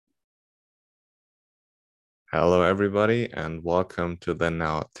Hello, everybody, and welcome to the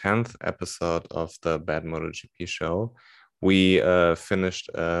now 10th episode of the BadMotoGP-Show. We finished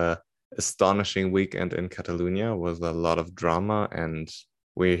a astonishing weekend in Catalunya with a lot of drama, and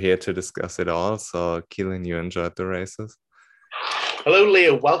we're here to discuss it all. So, Keelan, you enjoyed the races? Hello,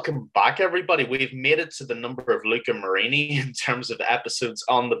 Leo. Welcome back, everybody. We've made it to the number of Luca Marini in terms of episodes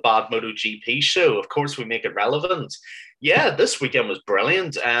on the Bad MotoGP show. Of course, we make it relevant. Yeah, this weekend was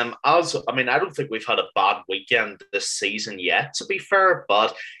brilliant. I don't think we've had a bad weekend this season yet, to be fair,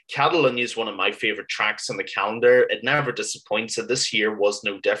 but Catalunya is one of my favorite tracks on the calendar. It never disappoints, and this year was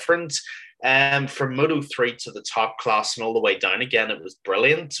no different. From Moto 3 to the top class and all the way down again, it was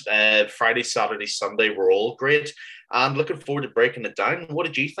brilliant. Friday, Saturday, Sunday were all great. And looking forward to breaking it down. What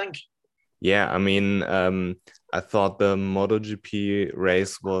did you think? I thought the MotoGP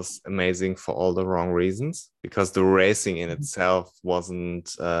race was amazing for all the wrong reasons because the racing in itself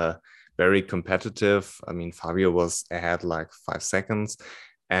wasn't very competitive. I mean, Fabio was ahead like 5 seconds,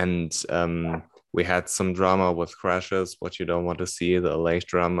 and we had some drama with crashes, what you don't want to see, the late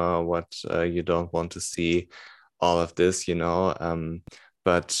drama, what you don't want to see, all of this.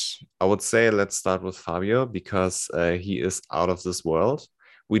 But I would say let's start with Fabio because he is out of this world.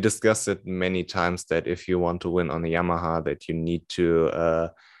 We discussed it many times that if you want to win on a Yamaha, that you need to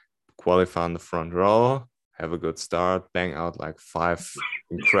qualify on the front row, have a good start, bang out like five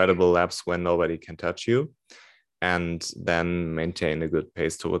incredible laps when nobody can touch you, and then maintain a good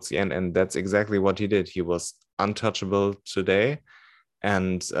pace towards the end. And that's exactly what he did. He was untouchable today.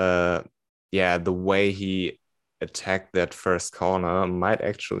 And yeah, the way he attacked that first corner might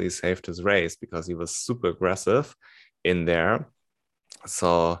actually saved his race because he was super aggressive in there.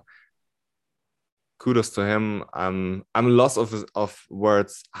 So kudos to him. I'm lost of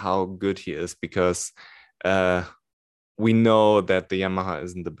words how good he is because uh we know that the Yamaha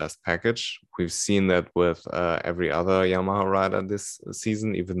isn't the best package. We've seen that with every other Yamaha rider this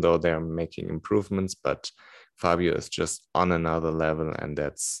season, even though they're making improvements. But Fabio is just on another level, and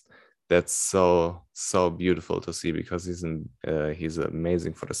that's so beautiful to see because he's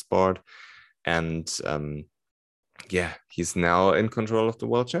amazing for the sport, and yeah, he's now in control of the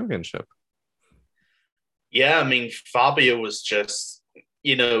world championship. Yeah, I mean, Fabio was just,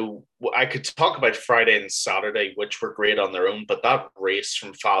 I could talk about Friday and Saturday, which were great on their own, but that race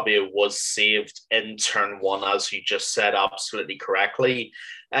from Fabio was saved in turn one, as you just said absolutely correctly.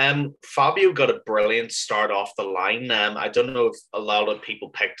 Fabio got a brilliant start off the line. I don't know if a lot of people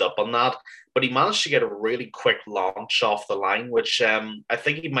picked up on that, but he managed to get a really quick launch off the line, which I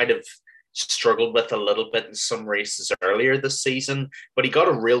think he might have struggled with a little bit in some races earlier this season, but he got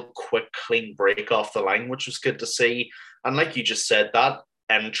a real quick, clean break off the line, which was good to see. And like you just said, that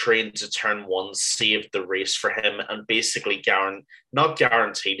entry into turn one saved the race for him and basically not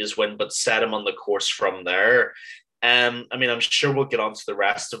guaranteed his win, but set him on the course from there. I'm sure we'll get on to the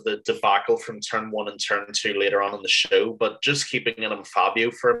rest of the debacle from turn one and turn two later on in the show, but just keeping it on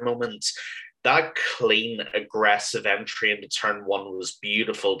Fabio for a moment, that clean, aggressive entry into turn one was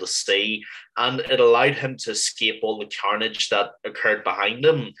beautiful to see, and it allowed him to escape all the carnage that occurred behind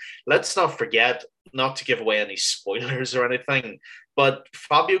him. Let's not forget, not to give away any spoilers or anything, but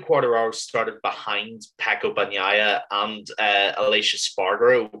Fabio Quartararo started behind Pecco Bagnaia and Alicia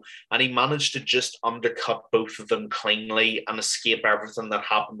Spargaro, and he managed to just undercut both of them cleanly and escape everything that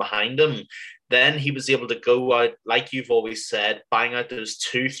happened behind him. Then he was able to go out, like you've always said, bang out those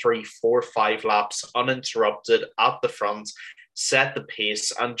 2, 3, 4, 5 laps uninterrupted at the front, set the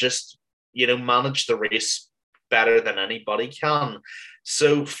pace, and just, manage the race better than anybody can.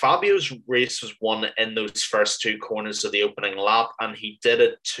 So Fabio's race was won in those first two corners of the opening lap, and he did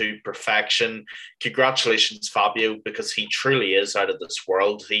it to perfection. Congratulations, Fabio, because he truly is out of this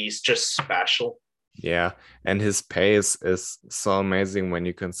world. He's just special. Yeah, and his pace is so amazing when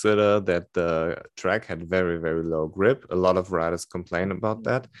you consider that the track had very, very low grip. A lot of riders complain about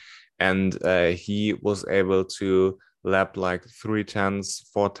that. And he was able to lap like 3 tenths,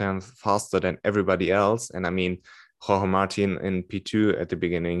 4 tenths faster than everybody else. And I mean, Jorge Martin in P2 at the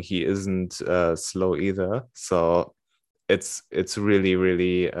beginning, he isn't slow either. So it's really,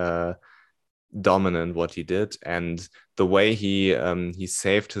 really dominant what he did, and the way he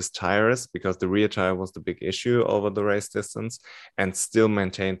saved his tires because the rear tire was the big issue over the race distance, and still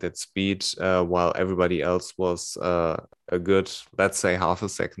maintained that speed while everybody else was a good, let's say, half a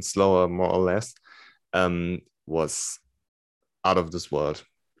second slower, more or less, was out of this world.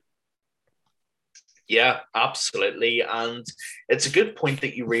 Yeah, absolutely. And it's a good point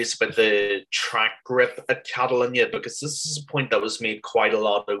that you raised about the track grip at Catalonia, because this is a point that was made quite a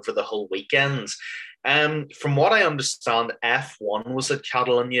lot over the whole weekend. From what I understand, F1 was at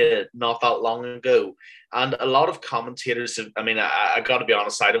Catalunya not that long ago, and a lot of commentators have, I mean, I got to be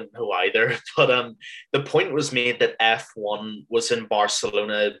honest, I don't know either, but the point was made that F1 was in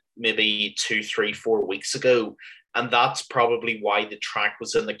Barcelona maybe 2, 3, 4 weeks ago, and that's probably why the track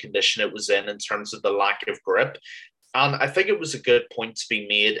was in the condition it was in terms of the lack of grip. And I think it was a good point to be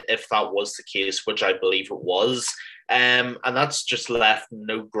made if that was the case, which I believe it was. And that's just left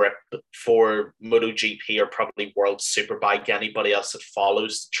no grip for MotoGP or probably World Superbike, anybody else that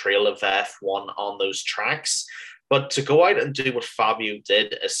follows the trail of F1 on those tracks. But to go out and do what Fabio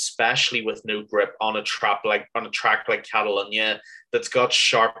did, especially with no grip on a track like Catalunya, that's got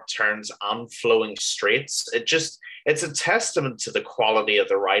sharp turns and flowing straights, it's a testament to the quality of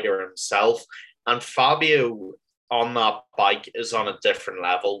the rider himself. And Fabio on that bike is on a different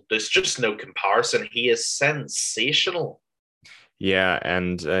level. There's just no comparison. He is sensational. Yeah,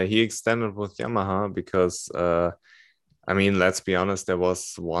 and he extended with Yamaha because, I mean, let's be honest, there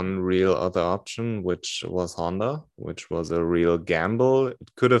was one real other option, which was Honda, which was a real gamble. It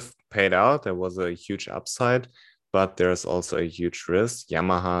could have paid out. There was a huge upside, but there's also a huge risk.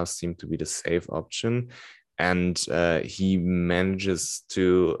 Yamaha seemed to be the safe option. And he manages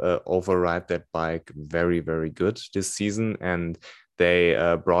to override that bike very, very good this season. And they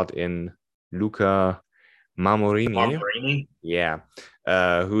brought in Luca Marmorini. Yeah,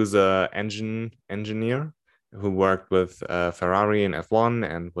 who's a engine engineer who worked with Ferrari in F1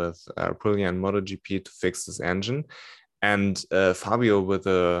 and with Aprilia and MotoGP to fix this engine. And Fabio with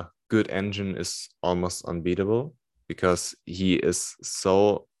a good engine is almost unbeatable because he is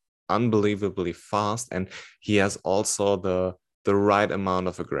so unbelievably fast, and he has also the right amount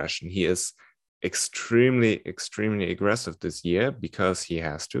of aggression. He is extremely aggressive this year because he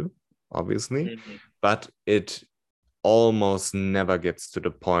has to, obviously, but it almost never gets to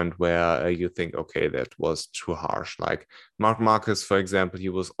the point where you think, okay, that was too harsh. Like Marc Marquez, for example, he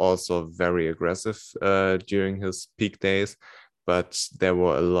was also very aggressive during his peak days, but there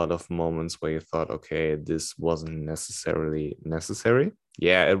were a lot of moments where you thought, okay, this wasn't necessarily necessary.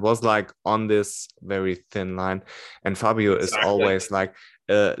 Yeah, it was like on this very thin line, and Fabio is always like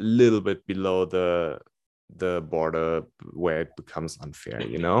a little bit below the border where it becomes unfair,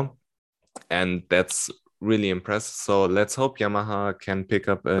 you know? And that's really impressive. So let's hope Yamaha can pick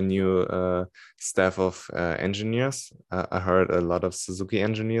up a new staff of engineers. I heard a lot of Suzuki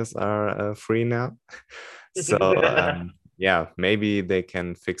engineers are free now. So yeah, maybe they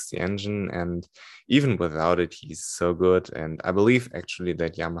can fix the engine, and even without it, he's so good. And I believe actually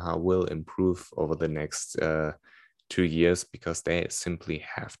that Yamaha will improve over the next 2 years because they simply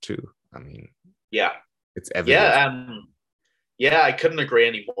have to. I mean, yeah, it's evident. Yeah, I couldn't agree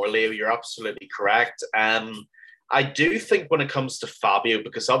anymore, Leo. You're absolutely correct. I do think when it comes to Fabio,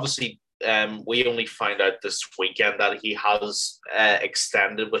 because obviously we only find out this weekend that he has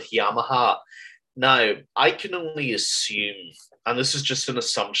extended with Yamaha. Now, I can only assume, and this is just an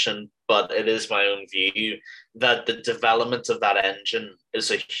assumption, but it is my own view, that the development of that engine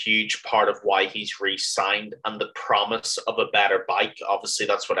is a huge part of why he's re-signed and the promise of a better bike. Obviously,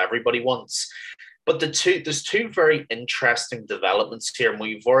 that's what everybody wants. But there's two very interesting developments here, and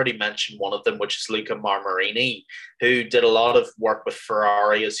we've already mentioned one of them, which is Luca Marmorini, who did a lot of work with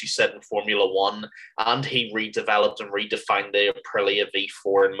Ferrari, as you said, in Formula One, and he redeveloped and redefined the Aprilia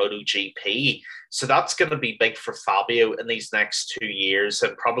V4 in MotoGP. So that's going to be big for Fabio in these next 2 years,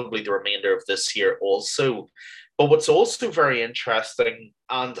 and probably the remainder of this year also. But what's also very interesting,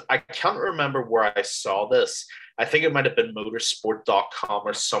 and I can't remember where I saw this, I think it might have been motorsport.com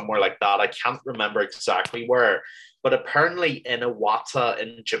or somewhere like that. I can't remember exactly where, but apparently in Iwata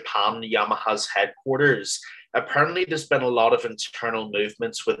in Japan, Yamaha's headquarters, apparently there's been a lot of internal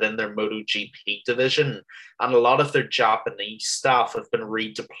movements within their MotoGP division, and a lot of their Japanese staff have been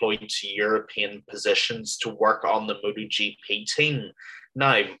redeployed to European positions to work on the MotoGP team.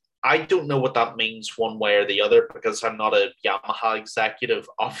 Now, I don't know what that means one way or the other because I'm not a Yamaha executive,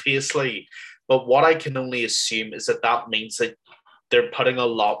 obviously. But what I can only assume is that that means that they're putting a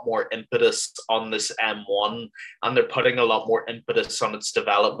lot more impetus on this M1, and they're putting a lot more impetus on its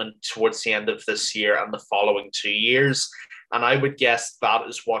development towards the end of this year and the following 2 years. And I would guess that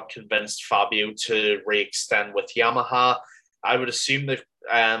is what convinced Fabio to re-extend with Yamaha. I would assume that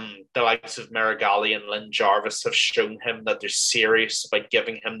the likes of Merigali and Lynn Jarvis have shown him that they're serious about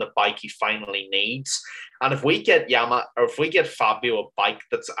giving him the bike he finally needs. And if we get if we get Fabio a bike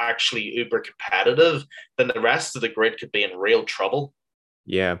that's actually uber competitive, then the rest of the grid could be in real trouble.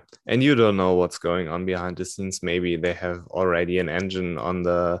 Yeah, and you don't know what's going on behind the scenes. Maybe they have already an engine on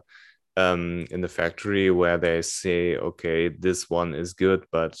the in the factory where they say, okay, this one is good,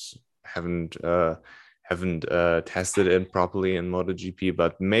 but haven't tested it properly in MotoGP,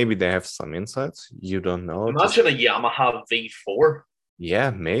 but maybe they have some insights. You don't know. Imagine a Yamaha V4.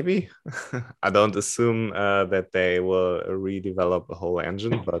 Yeah, maybe. I don't assume that they will redevelop a whole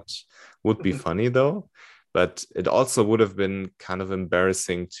engine, but would be funny though. But it also would have been kind of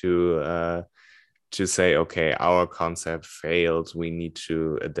embarrassing to say, okay, our concept failed. We need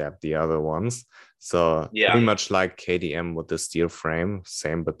to adapt the other ones. So Yeah. pretty much like KTM with the steel frame,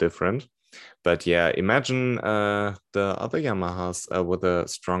 same but different. But yeah, imagine the other Yamahas with a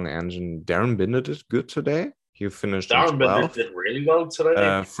strong engine. Darren Binder did good today. He finished in Darren Binder 12th. did really well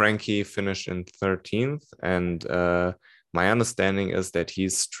today. Frankie finished in 13th. And my understanding is that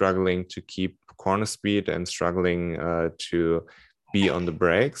he's struggling to keep corner speed and struggling to be on the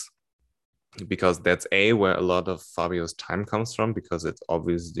brakes, because that's where a lot of Fabio's time comes from, because it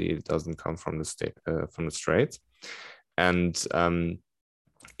obviously doesn't come from the straights. And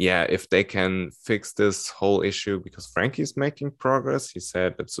yeah, if they can fix this whole issue, because Frankie's making progress, he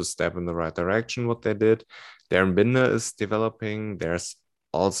said it's a step in the right direction what they did. Darren Binder is developing. There's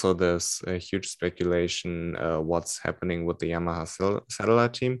also this huge speculation what's happening with the Yamaha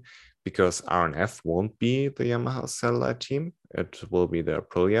satellite team, because RNF won't be the Yamaha satellite team. It will be the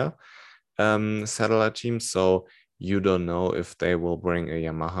Aprilia satellite team. So you don't know if they will bring a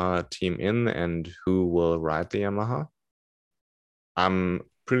Yamaha team in and who will ride the Yamaha. I'm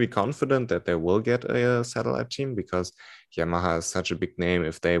pretty confident that they will get a satellite team, because Yamaha is such a big name.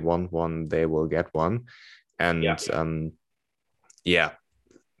 If they want one, they will get one. And yeah,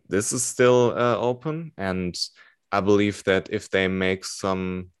 this is still open. And I believe that if they make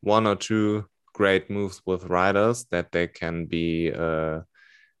one or two great moves with riders, that they can be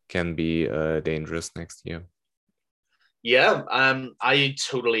dangerous next year. Yeah, I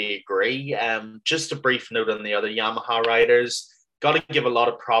totally agree. Just a brief note on the other Yamaha riders. Got to give a lot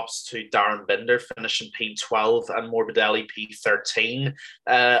of props to Darren Binder finishing P12 and Morbidelli P13.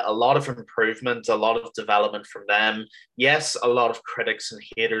 A lot of improvement, a lot of development from them. Yes, a lot of critics and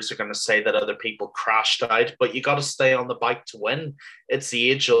haters are going to say that other people crashed out, but you got to stay on the bike to win. It's the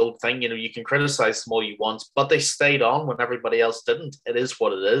age-old thing. You can criticize them all you want, but they stayed on when everybody else didn't. It is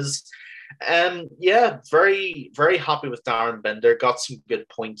what it is. Yeah, very, very happy with Darren Binder. Got some good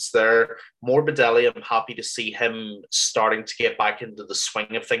points there. Morbidelli, I'm happy to see him starting to get back into the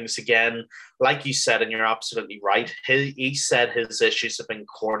swing of things again. Like you said, and you're absolutely right, he said his issues have been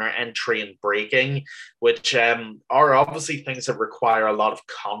corner entry and braking, which are obviously things that require a lot of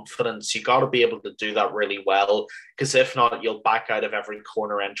confidence. You got to be able to do that really well, because if not, you'll back out of every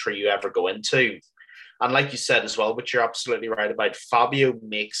corner entry you ever go into. And like you said as well, which you're absolutely right about, Fabio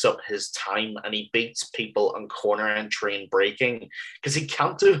makes up his time and he beats people on corner entry and braking, because he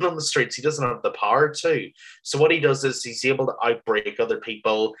can't do it on the streets. He doesn't have the power to. So what he does is he's able to outbrake other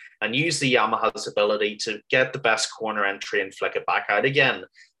people and use the Yamaha's ability to get the best corner entry and flick it back out again.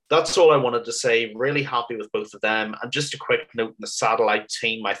 That's all I wanted to say. Really happy with both of them. And just a quick note in the satellite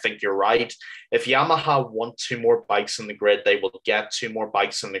team, I think you're right. If Yamaha want two more bikes in the grid, they will get two more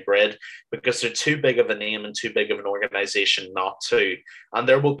bikes in the grid, because they're too big of a name and too big of an organization not to. And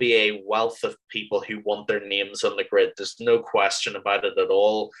there will be a wealth of people who want their names on the grid. There's no question about it at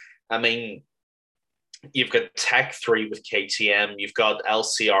all. I mean, you've got Tech 3 with KTM. You've got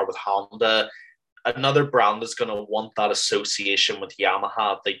LCR with Honda. Another brand is going to want that association with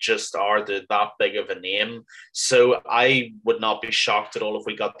Yamaha. They just are. They're that big of a name. So I would not be shocked at all if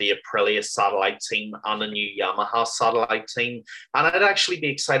we got the Aprilia satellite team and a new Yamaha satellite team. And I'd actually be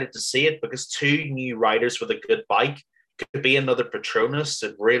excited to see it, because two new riders with a good bike could be another Petronas.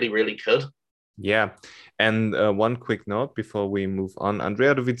 It really, really could. Yeah. And one quick note before we move on.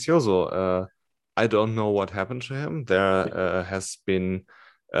 Andrea Dovizioso, I don't know what happened to him. There has been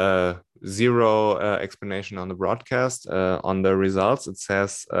zero explanation on the broadcast. On the results, it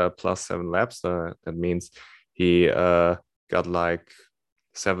says +7 laps. That means he got like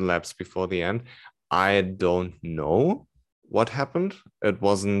 7 laps before the end. I don't know what happened. It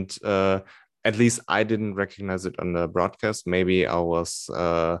wasn't, at least I didn't recognize it on the broadcast. Maybe I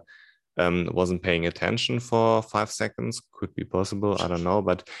wasn't paying attention for 5 seconds. Could be possible. I don't know.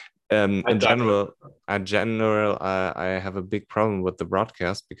 But in general, I have a big problem with the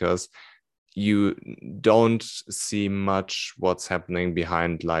broadcast, because you don't see much what's happening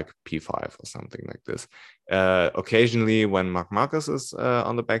behind like P5 or something like this. Occasionally when Marc Marquez is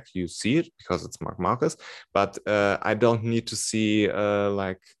on the back, you see it because it's Marc Marquez, but I don't need to see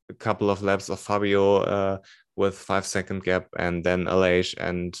like a couple of laps of Fabio with 5 second gap, and then Aleix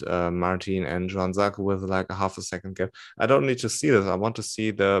and Martin and Joan Zarco with like a half a second gap. I don't need to see this. I want to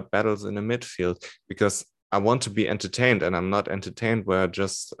see the battles in the midfield, because I want to be entertained, and I'm not entertained where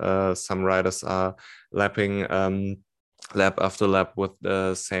just some riders are lapping lap after lap with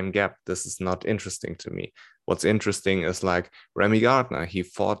the same gap. This is not interesting to me. What's interesting is like Remy Gardner. He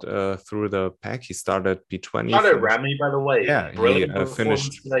fought through the pack. He started P20. Shout out Remy, by the way. Yeah, he Brilliant performance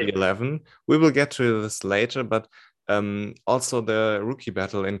finished today. P11. We will get to this later, but also the rookie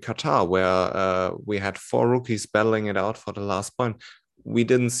battle in Qatar, where we had 4 rookies battling it out for the last point. We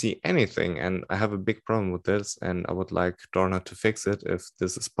didn't see anything, and I have a big problem with this, and I would like Dorna to fix it if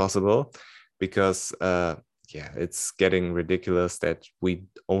this is possible, because yeah, it's getting ridiculous that we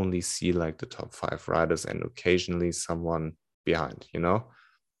only see like the top 5 riders and occasionally someone behind, you know?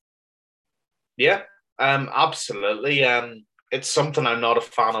 Yeah, absolutely. It's something I'm not a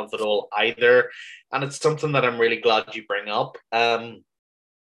fan of at all either, and it's something that I'm really glad you bring up.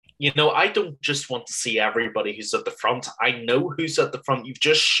 I don't just want to see everybody who's at the front. I know who's at the front. You've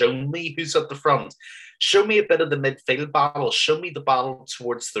just shown me who's at the front. Show me a bit of the midfield battle. Show me the battle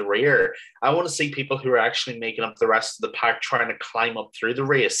towards the rear. I want to see people who are actually making up the rest of the pack trying to climb up through the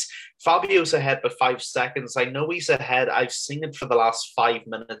race. Fabio's ahead by 5 seconds. I know he's ahead. I've seen it for the last 5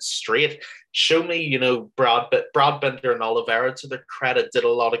 minutes straight. Show me, Brad Binder and Oliveira, to their credit, did a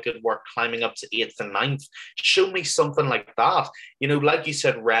lot of good work climbing up to 8th and 9th. Show me something like that. Like you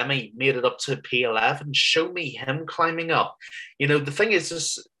said, Remy made it up to P11. Show me him climbing up. The thing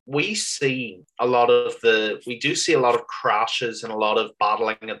is we do see a lot of crashes and a lot of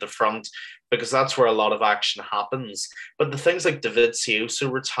battling at the front, because that's where a lot of action happens. But the things like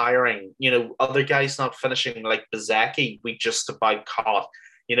Dovizioso retiring, other guys not finishing, like Bezzecchi, we just about caught.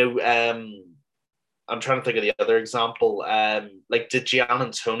 I'm trying to think of the other example. Like did Gian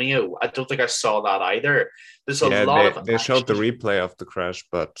Antonio? I don't think I saw that either. There's a lot they showed the replay of the crash,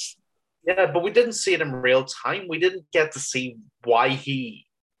 but we didn't see it in real time. We didn't get to see why he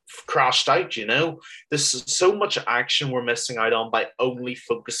crashed out. There's so much action we're missing out on by only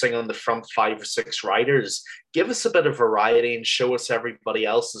focusing on the front 5 or 6 riders. Give us a bit of variety and show us everybody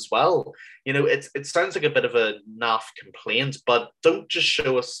else as well. It sounds like a bit of a naff complaint, but don't just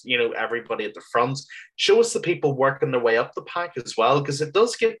show us everybody at the front. Show us the people working their way up the pack as well, because it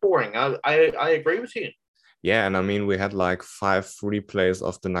does get boring. I agree with you. Yeah, and I mean, we had like 5 replays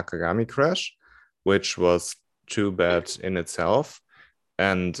of the Nakagami crash, which was too bad in itself.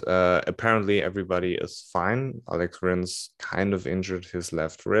 And apparently everybody is fine. Alex Rins kind of injured his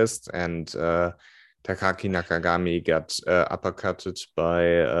left wrist, and Takaki Nakagami got uppercutted by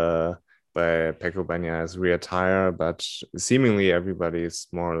Pecco Bagnaio's rear tire, but seemingly everybody is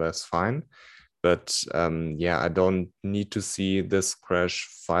more or less fine. But yeah, I don't need to see this crash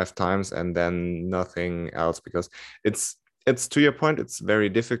 5 times and then nothing else, because it's to your point, it's very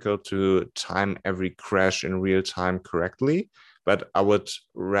difficult to time every crash in real time correctly. But I would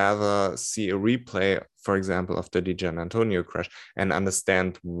rather see a replay, for example, of the Di Giannantonio crash and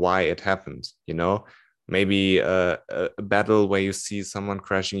understand why it happened. Maybe a battle where you see someone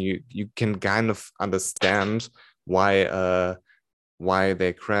crashing, you can kind of understand why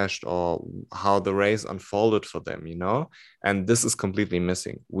they crashed or how the race unfolded for them. And this is completely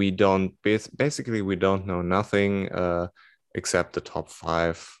missing. We don't know nothing except the top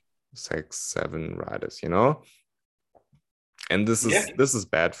 5, 6, 7 riders. And this is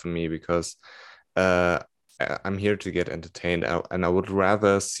bad for me, because I'm here to get entertained, and I would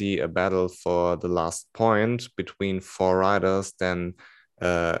rather see a battle for the last point between 4 riders than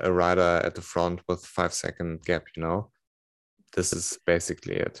a rider at the front with 5-second gap. This is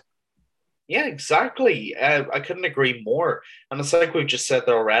basically it. Yeah, exactly. I couldn't agree more. And it's like we've just said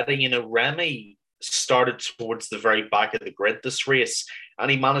there already. Remy started towards the very back of the grid this race, and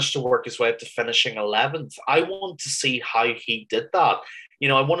he managed to work his way up to finishing 11th. I want to see how he did that.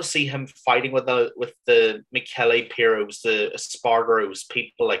 I want to see him fighting with the Michele Piros, the Espargaros,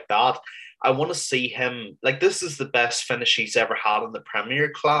 people like that. I want to see him, like, this is the best finish he's ever had in the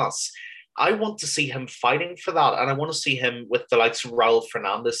Premier class. I want to see him fighting for that, and I want to see him with the likes of Raul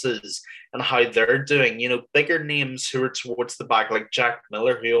Fernandez's and how they're doing. Bigger names who are towards the back, like Jack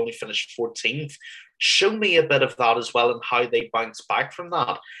Miller, who only finished 14th. Show me a bit of that as well, and how they bounce back from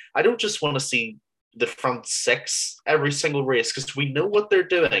that. I don't just want to see the front 6 every single race, because we know what they're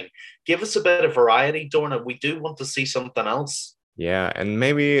doing. Give us a bit of variety, Dorna. We do want to see something else. Yeah, and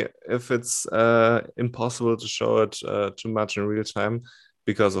maybe if it's impossible to show it too much in real time,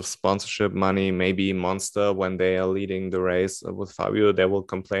 because of sponsorship money, maybe Monster, when they are leading the race with Fabio, they will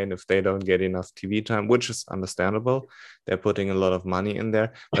complain if they don't get enough TV time, which is understandable. They're putting a lot of money in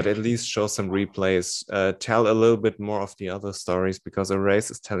there, but at least show some replays, tell a little bit more of the other stories, because a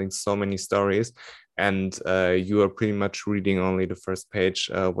race is telling so many stories, and you are pretty much reading only the first page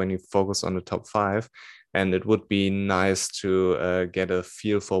when you focus on the top 5. and it would be nice to get a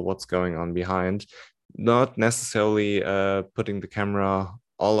feel for what's going on behind. Not necessarily putting the camera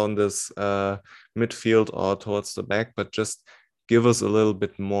all on this midfield or towards the back, but just give us a little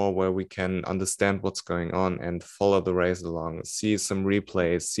bit more where we can understand what's going on and follow the race along, see some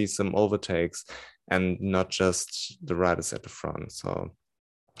replays, see some overtakes, and not just the riders at the front. So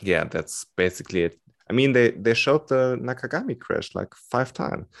yeah, that's basically it. I mean, they showed the Nakagami crash like 5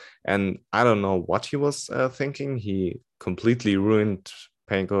 times, and I don't know what he was thinking. He completely ruined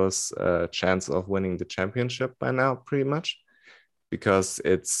Penko's chance of winning the championship by now, pretty much, because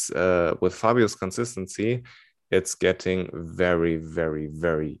it's with Fabio's consistency, it's getting very, very,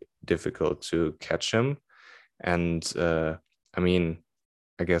 very difficult to catch him. And I mean,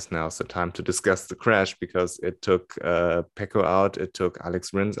 I guess now's the time to discuss the crash, because it took Pecco out, it took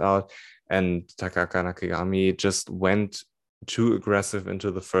Alex Rins out, and Takaka Nakagami just went too aggressive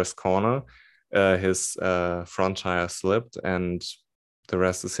into the first corner. His front tire slipped, and the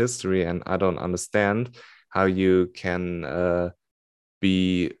rest is history. And I don't understand how you can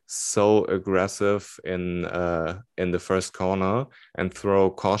be so aggressive in the first corner and throw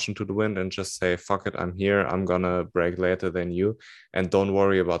caution to the wind and just say, fuck it, I'm here, I'm gonna brake later than you, and don't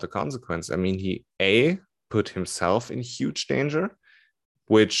worry about the consequence. I mean, he put himself in huge danger,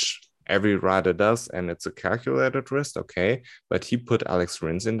 which every rider does, and it's a calculated risk, okay, but he put Alex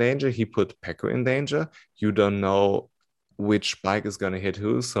Rins in danger, he put Pecco in danger. You don't know which bike is going to hit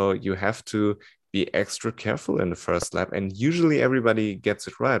who, so you have to be extra careful in the first lap. And usually everybody gets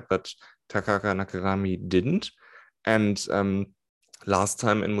it right, but Takaka Nakagami didn't. And last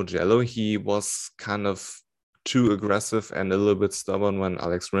time in Mugello, he was kind of too aggressive and a little bit stubborn when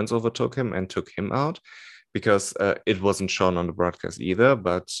Alex Rins overtook him and took him out, because it wasn't shown on the broadcast either,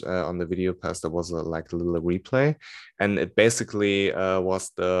 but on the video pass there was a little replay, and it basically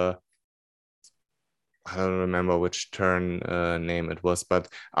was I don't remember which turn name it was, but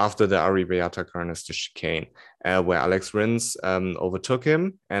after the Arribeata turn is the chicane, where Alex Rins overtook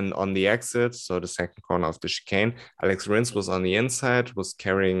him, and on the exit, so the second corner of the chicane, Alex Rins was on the inside, was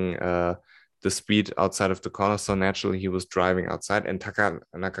carrying the speed outside of the corner, so naturally he was driving outside, and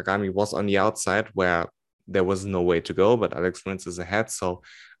Nakagami was on the outside where there was no way to go, but Alex Rins is ahead, so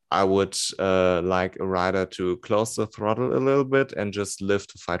I would like a rider to close the throttle a little bit and just live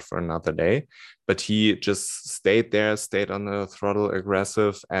to fight for another day. But he just stayed there, stayed on the throttle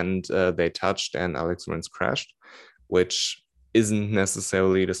aggressive, and they touched, and Alex Rins crashed, which isn't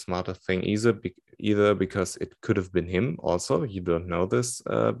necessarily the smarter thing either, because it could have been him also. You don't know this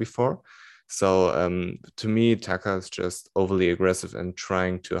before. So to me, Taka is just overly aggressive and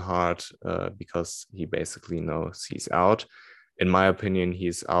trying too hard because he basically knows he's out. In my opinion,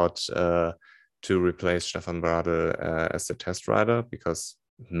 he's out to replace Stefan Bradl as the test rider, because,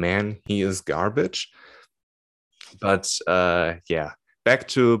 man, he is garbage. But yeah, back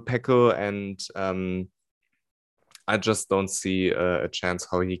to Pecco, and I just don't see a chance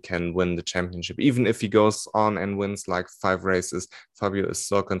how he can win the championship. Even if he goes on and wins like 5 races, Fabio is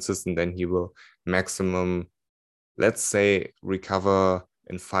so consistent, and he will maximum, let's say, recover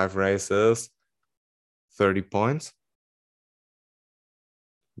in 5 races, 30 points.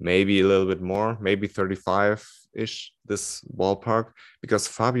 Maybe a little bit more, maybe 35-ish, this ballpark, because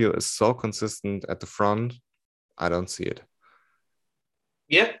Fabio is so consistent at the front. I don't see it.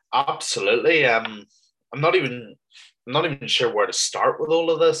 Yeah, absolutely. I'm not even sure where to start with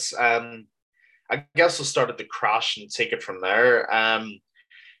all of this. I guess I'll start at the crash and take it from there.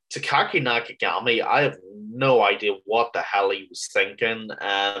 Takaki Nakagami, I have no idea what the hell he was thinking.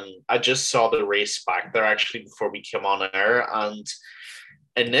 I just saw the race back there actually before we came on air, and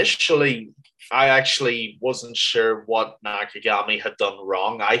initially, I actually wasn't sure what Nakagami had done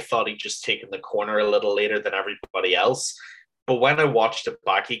wrong. I thought he'd just taken the corner a little later than everybody else. But when I watched it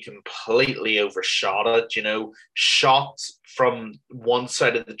back, he completely overshot it, shot from one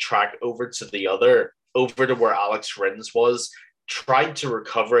side of the track over to the other, over to where Alex Rins was, tried to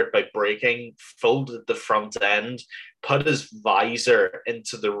recover it by braking, folded the front end, put his visor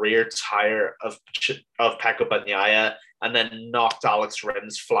into the rear tire of Pecco Bagnaia, and then knocked Alex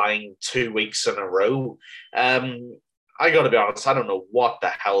Rins flying 2 weeks in a row. I got to be honest, I don't know what the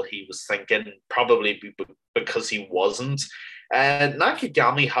hell he was thinking, probably because he wasn't.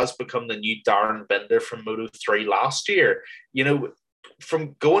 Nakagami has become the new Darren Binder from Moto3 last year.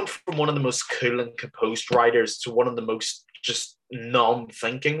 From going from one of the most cool and composed riders to one of the most just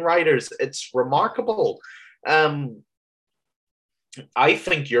non-thinking riders, it's remarkable. I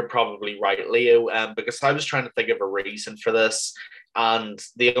think you're probably right, Leo, because I was trying to think of a reason for this. And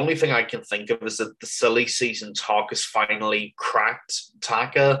the only thing I can think of is that the silly season talk has finally cracked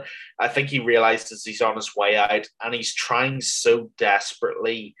Taka. I think he realizes he's on his way out, and he's trying so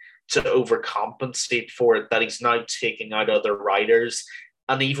desperately to overcompensate for it that he's now taking out other riders.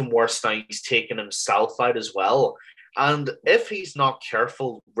 And even worse now, he's taking himself out as well. And if he's not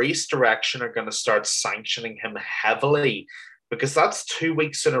careful, Race Direction are going to start sanctioning him heavily, because that's 2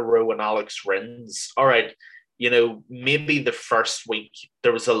 weeks in a row when Alex Rins. All right, maybe the first week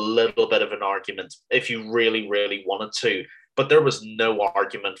there was a little bit of an argument if you really, really wanted to, but there was no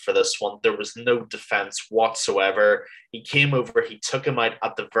argument for this one. There was no defense whatsoever. He came over, he took him out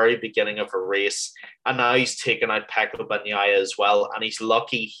at the very beginning of a race, and now he's taken out Pecco Bagnaia as well, and he's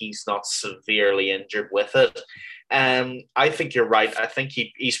lucky he's not severely injured with it. I think you're right. I think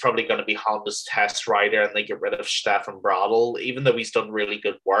he's probably going to be Honda's test rider, and they get rid of Stefan Bradl, even though he's done really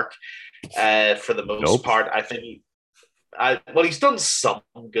good work for the most part. I think he's done some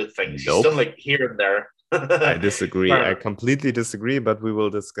good things. He's done like here and there. I disagree. I completely disagree, but we will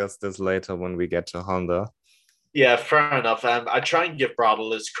discuss this later when we get to Honda. Yeah, fair enough. I try and give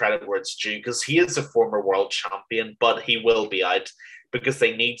Bradl his credit where it's due, because he is a former world champion, but he will be out because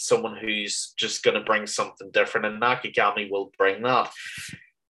they need someone who's just going to bring something different, and Nakagami will bring that.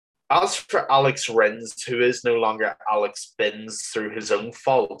 As for Alex Rins, who is no longer Alex Bins through his own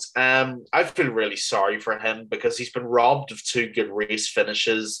fault, I feel really sorry for him because he's been robbed of 2 good race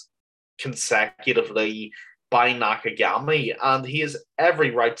finishes consecutively by Nakagami, and he has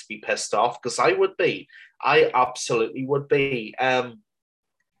every right to be pissed off, because I would be. I absolutely would be.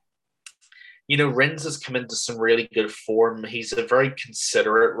 Rins has come into some really good form. He's a very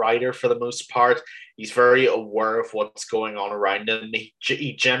considerate rider for the most part. He's very aware of what's going on around him.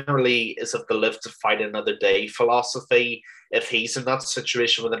 He generally is of the live to fight another day philosophy. If he's in that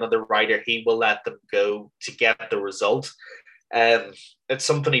situation with another rider, he will let them go to get the result. It's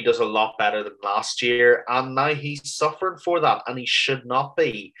something he does a lot better than last year, and now he's suffering for that, and he should not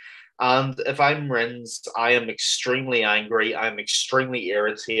be. And if I'm Rins, I am extremely angry. I'm extremely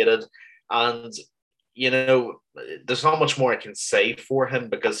irritated. And, there's not much more I can say for him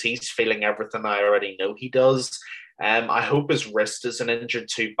because he's feeling everything I already know he does. I hope his wrist isn't injured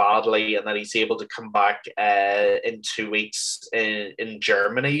too badly and that he's able to come back in 2 weeks in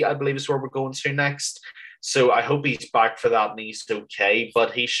Germany, I believe is where we're going to next. So I hope he's back for that and he's okay,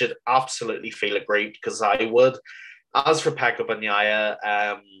 but he should absolutely feel aggrieved because I would. As for Pecco Bagnaia,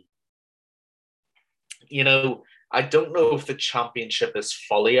 I don't know if the championship is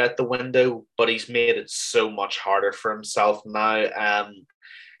fully out the window, but he's made it so much harder for himself now.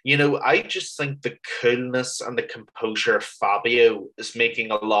 I just think the coolness and the composure of Fabio is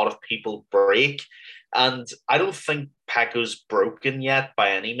making a lot of people break. And I don't think Pecco's broken yet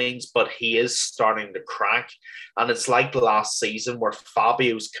by any means, but he is starting to crack. And it's like last season where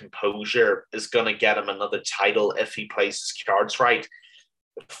Fabio's composure is going to get him another title if he plays his cards right.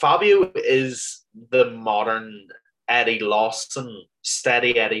 Fabio is the modern Eddie Lawson,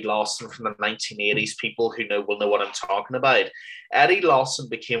 steady Eddie Lawson from the 1980s. People who will know what I'm talking about. Eddie Lawson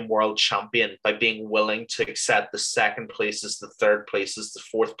became world champion by being willing to accept the second places, the third places, the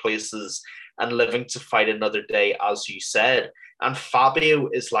fourth places, and living to fight another day, as you said. And Fabio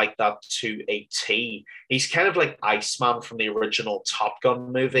is like that to a T. He's kind of like Iceman from the original Top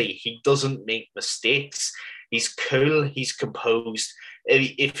Gun movie. He doesn't make mistakes. He's cool. He's composed.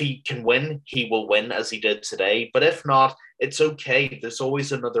 If he can win, he will win as he did today. But if not, it's okay. There's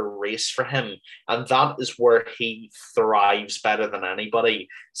always another race for him. And that is where he thrives better than anybody.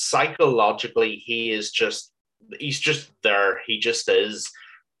 Psychologically, he's just there. He just is.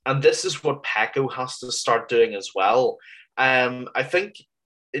 And this is what Pecco has to start doing as well. I think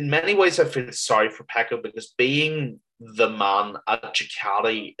in many ways I feel sorry for Pecco because being the man at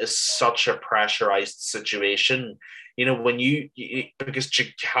Ducati is such a pressurized situation. Because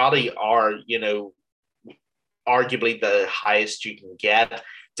Ducati are, arguably the highest you can get,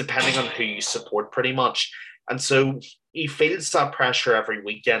 depending on who you support pretty much. And so he feels that pressure every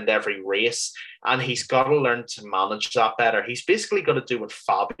weekend, every race, and he's got to learn to manage that better. He's basically got to do what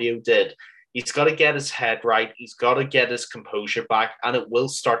Fabio did. He's got to get his head right. He's got to get his composure back, and it will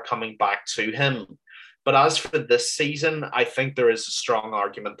start coming back to him. But as for this season, I think there is a strong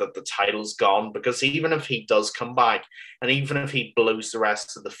argument that the title's gone because even if he does come back and even if he blows the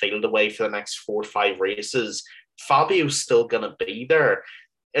rest of the field away for the next 4 or 5 races, Fabio's still going to be there.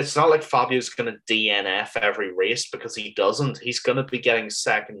 It's not like Fabio's going to DNF every race because he doesn't. He's going to be getting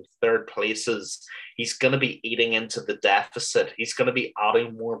second, third places. He's going to be eating into the deficit. He's going to be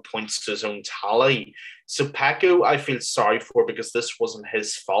adding more points to his own tally. So Pecco, I feel sorry for because this wasn't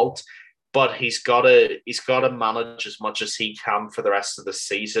his fault. but he's got to manage as much as he can for the rest of the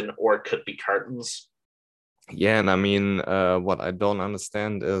season, or it could be curtains. Yeah, and I mean, what I don't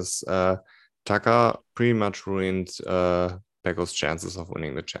understand is Taka pretty much ruined Pecco's chances of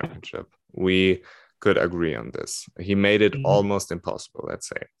winning the championship. We could agree on this. He made it almost impossible, let's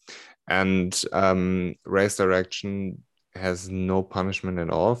say. And race direction has no punishment at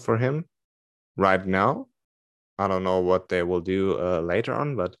all for him right now. I don't know what they will do later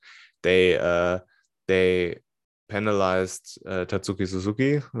on, but they penalized Tatsuki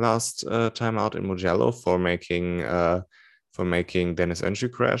Suzuki last time out in Mugello for making Dennis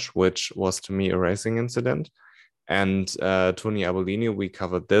Enchy crash, which was to me a racing incident. And Tony Abolini, we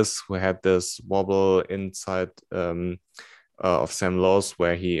covered this. We had this wobble inside of Sam Lowe's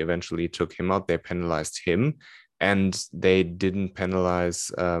where he eventually took him out. They penalized him. And they didn't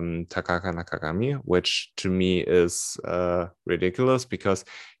penalize Takaka Nakagami, which to me is ridiculous because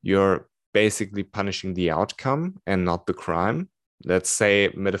you're basically punishing the outcome and not the crime. Let's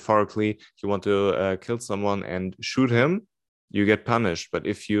say metaphorically, you want to kill someone and shoot him, you get punished. But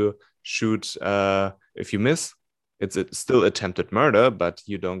if you if you miss, it's still attempted murder, but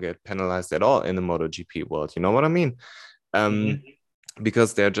you don't get penalized at all in the MotoGP world. You know what I mean?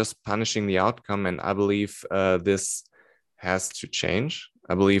 Because they're just punishing the outcome. And I believe this has to change.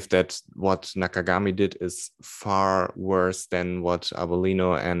 I believe that what Nakagami did is far worse than what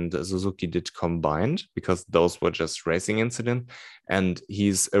Abolino and Suzuki did combined, because those were just racing incidents. And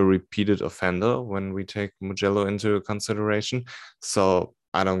he's a repeated offender when we take Mugello into consideration. So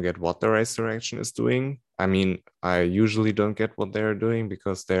I don't get what the race direction is doing. I mean, I usually don't get what they're doing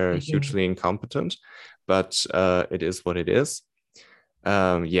because they're hugely incompetent, but it is what it is.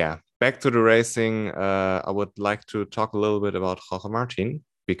 Yeah, back to the racing. I would like to talk a little bit about Jorge Martin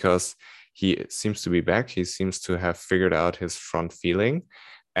because he seems to be back. He seems to have figured out his front feeling.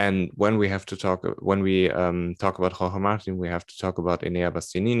 And when we talk about Jorge Martin, we have to talk about Enea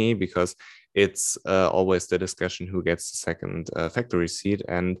Bastianini because it's always the discussion who gets the second factory seat.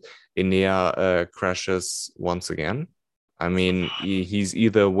 And Enea crashes once again. I mean, he's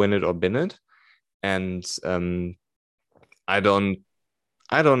either win it or bin it. And I don't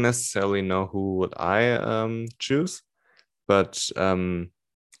necessarily know who would I choose, but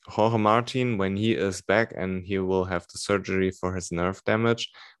Jorge Martin, when he is back and he will have the surgery for his nerve damage,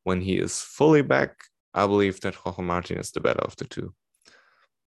 when he is fully back, I believe that Jorge Martin is the better of the two.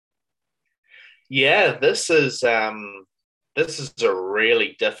 Yeah, this is a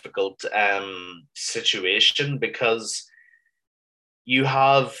really difficult situation because you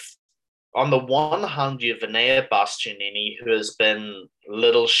have, on the one hand, you have Enea Bastianini, who has been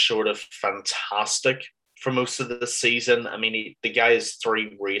little short of fantastic for most of the season. I mean, the guy has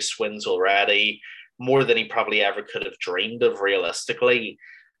 3 race wins already, more than he probably ever could have dreamed of realistically.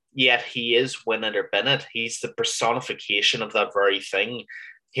 Yet he is win it or bin it. He's the personification of that very thing.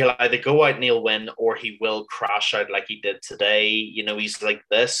 He'll either go out and he'll win, or he will crash out like he did today. You know, he's like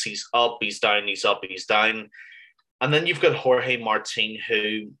this. He's up, he's down, he's up, he's down. And then you've got Jorge Martin,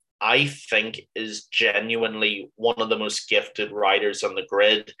 who I think is genuinely one of the most gifted riders on the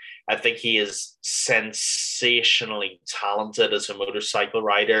grid. I think he is sensationally talented as a motorcycle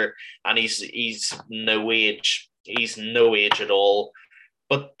rider, and he's no age. He's no age at all.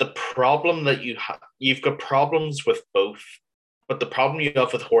 But the problem that you've got problems with both. But the problem you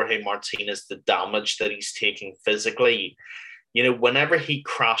have with Jorge Martin is the damage that he's taking physically. You know, whenever he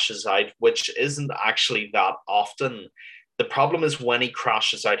crashes out, which isn't actually that often, the problem is when he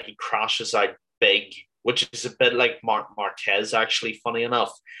crashes out big, which is a bit like Marquez, actually, funny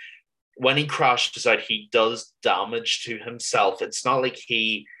enough. When he crashes out, he does damage to himself. It's not like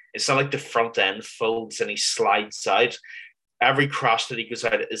the front end folds and he slides out. Every crash that he goes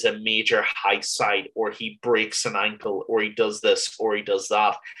out is a major high side, or he breaks an ankle, or he does this, or he does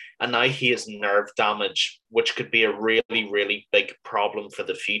that. And now he has nerve damage, which could be a really, really big problem for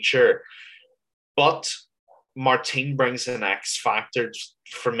the future. But Martin brings an X factor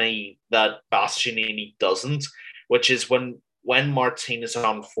for me that Bastianini doesn't, which is when Martin is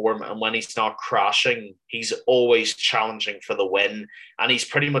on form and when he's not crashing, he's always challenging for the win. And he's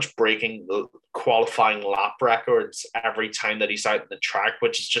pretty much breaking the qualifying lap records every time that he's out in the track,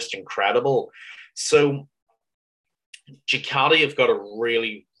 which is just incredible. So Ducati have got a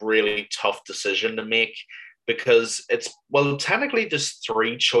really, really tough decision to make, because technically there's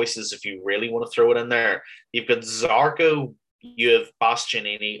 3 choices if you really want to throw it in there. You've got Zarco, you have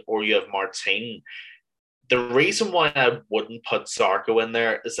Bastianini, or you have Martin. The reason why I wouldn't put Zarco in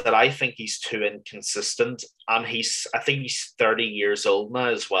there is that I think he's too inconsistent, and I think he's 30 years old now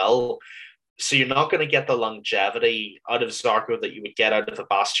as well. So you're not going to get the longevity out of Zarco that you would get out of a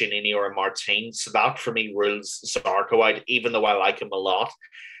Bastianini or a Martin. So that for me rules Zarco out, even though I like him a lot.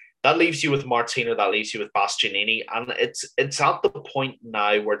 That leaves you with Martin or that leaves you with Bastianini. And it's at the point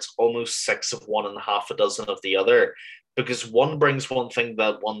now where it's almost 6 of one and half a dozen of the other, because one brings one thing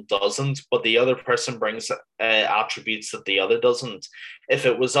that one doesn't, but the other person brings attributes that the other doesn't. If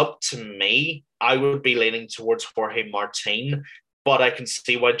it was up to me, I would be leaning towards Jorge Martin, but I can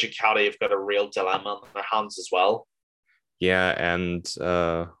see why Ducati have got a real dilemma on their hands as well. Yeah, and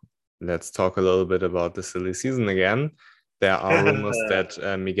let's talk a little bit about the silly season again. There are rumors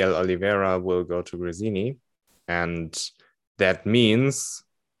that Miguel Oliveira will go to Gresini, and that means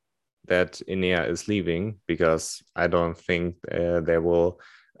that Enea is leaving, because I don't think they will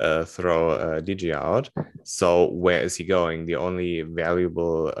throw DJ out. So where is he going? The only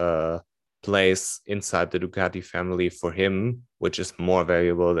valuable place inside the Ducati family for him, which is more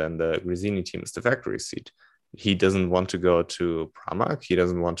valuable than the Gresini team, is the factory seat. He doesn't want to go to Pramac. He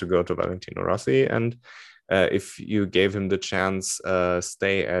doesn't want to go to Valentino Rossi. And if you gave him the chance,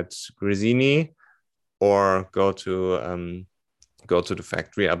 stay at Gresini or go to the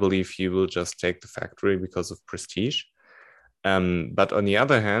factory, I believe he will just take the factory because of prestige. But on the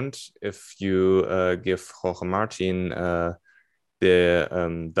other hand, if you give Jorge Martin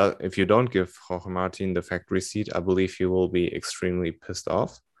if you don't give Jorge Martin the factory seat, I believe he will be extremely pissed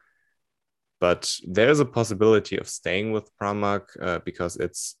off. But there's a possibility of staying with Pramac because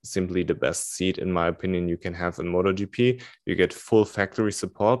it's simply the best seat, in my opinion, you can have in MotoGP. You get full factory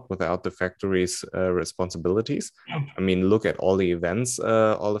support without the factory's responsibilities. I mean, look at all the events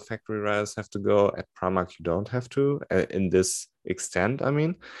all the factory riders have to go. At Pramac, you don't have to in this extent, I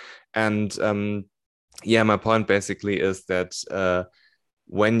mean. And yeah, my point basically is that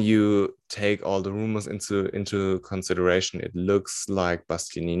when you take all the rumors into consideration, it looks like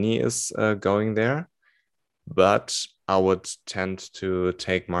Bastianini is going there. But I would tend to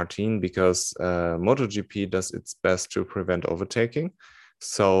take Martin because MotoGP does its best to prevent overtaking.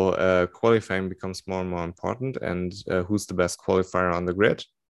 So qualifying becomes more and more important. And who's the best qualifier on the grid?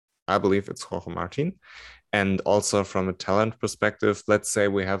 I believe it's Jorge Martin. And also from a talent perspective, let's say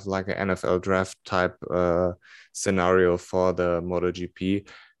we have like an NFL draft type scenario for the MotoGP.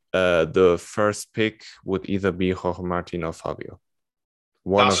 The first pick would either be Jorge Martin or Fabio.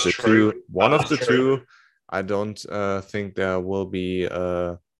 One That's of the true. two. One of the True. two. I don't think there will be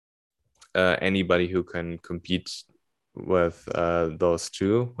anybody who can compete with those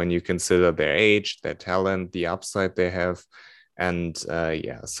two when you consider their age, their talent, the upside they have. And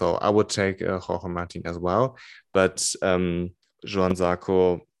yeah, so I would take Jorge Martin as well. But Joan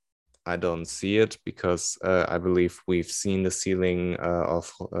Zarco, I don't see it because I believe we've seen the ceiling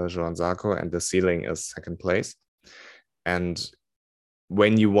of Joan Zarco, and the ceiling is second place. And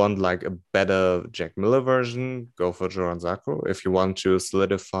when you want like a better Jack Miller version, go for Joan Zarco. If you want to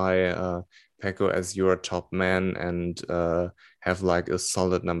solidify Pecco as your top man and have like a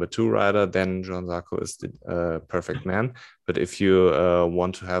solid number 2 rider, then Joan Zarco is the perfect man. But if you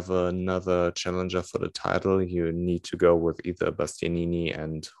want to have another challenger for the title, you need to go with either Bastianini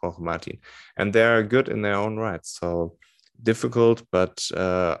and Jorge Martin. And they're good in their own right. So difficult, but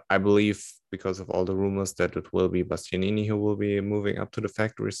I believe because of all the rumors that it will be Bastianini who will be moving up to the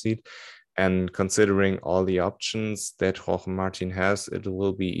factory seat. And considering all the options that Jorge Martin has, it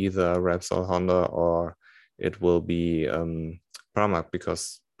will be either Repsol Honda or it will be Pramac,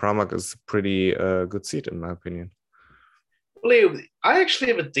 because Pramac is a pretty good seat in my opinion. Leo, I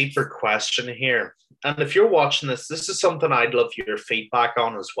actually have a deeper question here. And if you're watching this, this is something I'd love your feedback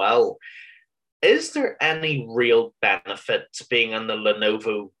on as well. Is there any real benefit to being in the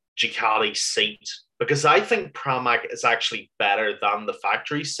Lenovo Ducati seat? Because I think Pramac is actually better than the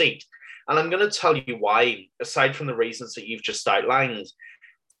factory seat. And I'm going to tell you why, aside from the reasons that you've just outlined.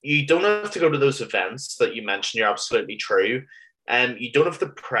 You don't have to go to those events that you mentioned. You're absolutely true. You don't have the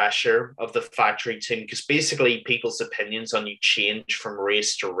pressure of the factory team, because basically people's opinions on you change from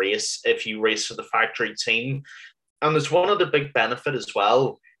race to race if you race for the factory team. And there's one other big benefit as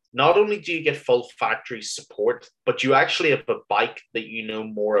well. Not only do you get full factory support, but you actually have a bike that you know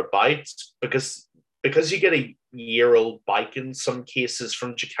more about, because you get a year-old bike in some cases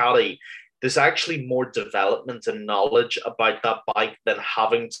from Ducati. There's actually more development and knowledge about that bike than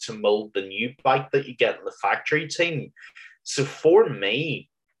having to mold the new bike that you get in the factory team. So for me,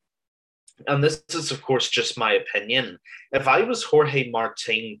 and this is of course just my opinion, if I was Jorge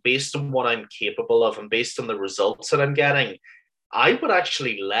Martin, based on what I'm capable of and based on the results that I'm getting, I would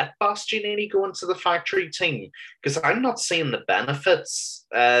actually let Bastianini go into the factory team because I'm not seeing the benefits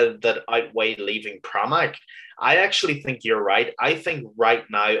that outweigh leaving Pramac. I actually think you're right. I think right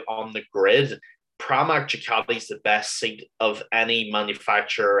now on the grid, Pramac Ducati is the best seat of any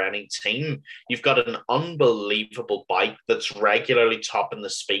manufacturer or any team. You've got an unbelievable bike that's regularly topping the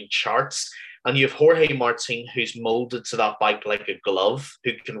speed charts. And you have Jorge Martin, who's molded to that bike like a glove,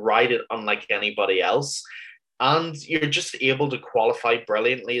 who can ride it unlike anybody else. And you're just able to qualify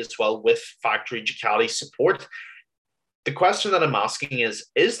brilliantly as well with factory Ducati support. The question that I'm asking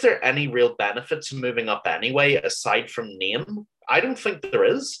is there any real benefit to moving up anyway, aside from name? I don't think there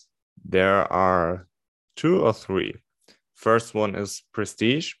is. There are 2 or 3. First one is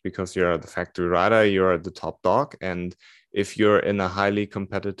prestige, because you're the factory rider, you're the top dog. And if you're in a highly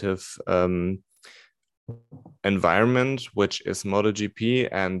competitive environment, which is MotoGP,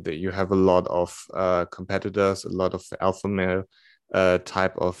 and you have a lot of competitors, a lot of alpha male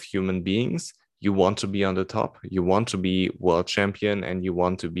type of human beings, you want to be on the top, you want to be world champion, and you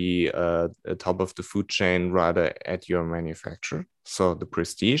want to be a top of the food chain rider at your manufacturer. So the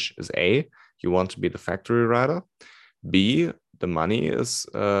prestige is A, you want to be the factory rider. B, the money is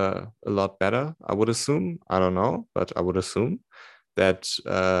a lot better, I would assume. I don't know, but I would assume that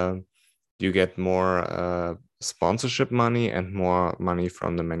you get more sponsorship money and more money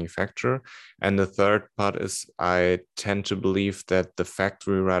from the manufacturer. And the third part is I tend to believe that the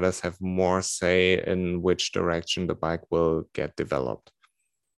factory riders have more say in which direction the bike will get developed.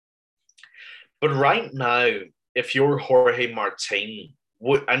 But right now, if you're Jorge Martin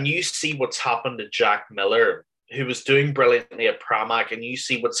and you see what's happened to Jack Miller, who was doing brilliantly at Pramac, and you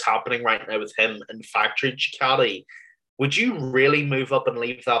see what's happening right now with him in factory Ducati, would you really move up and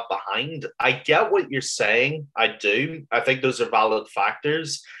leave that behind? I get what you're saying. I do. I think those are valid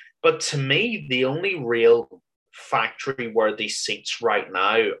factors. But to me, the only real factory worthy seats right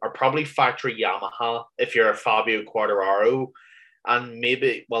now are probably factory Yamaha if you're a Fabio Quartararo. And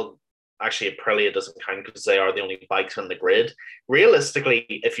maybe, well, actually, Aprilia doesn't count because they are the only bikes on the grid. Realistically,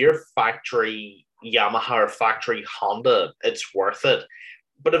 if you're factory Yamaha or factory Honda, it's worth it.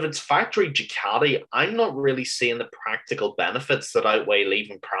 But if it's factory Ducati, I'm not really seeing the practical benefits that outweigh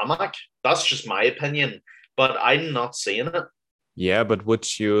leaving Pramac. That's just my opinion, but I'm not seeing it. Yeah, but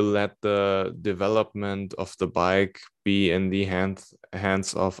would you let the development of the bike be in the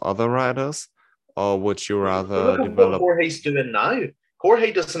hands of other riders? Or would you rather Look at what develop? Jorge's doing now.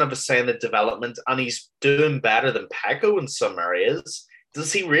 Jorge doesn't have a say in the development, and he's doing better than Pecco in some areas.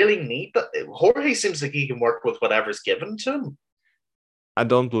 Does he really need that? Jorge seems like he can work with whatever's given to him. I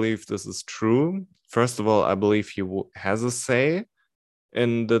don't believe this is true. First of all, I believe he has a say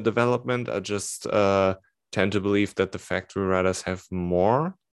in the development. I just tend to believe that the factory riders have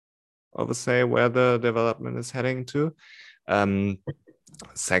more of a say where the development is heading to.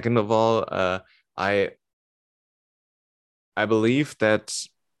 Second of all, I believe that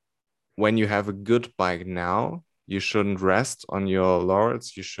when you have a good bike now, you shouldn't rest on your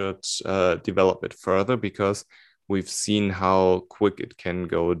laurels. You should develop it further, because we've seen how quick it can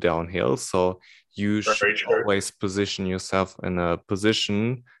go downhill. So you should always position yourself in a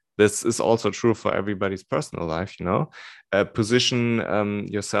position. This is also true for everybody's personal life, position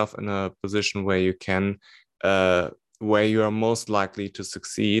yourself in a position where you can, where you are most likely to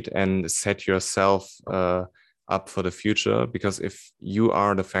succeed, and set yourself up for the future. Because if you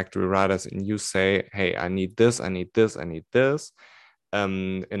are the factory riders and you say, hey, I need this, I need this, I need this,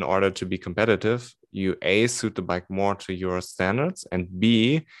 in order to be competitive, you A, suit the bike more to your standards, and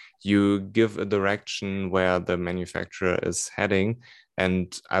B, you give a direction where the manufacturer is heading.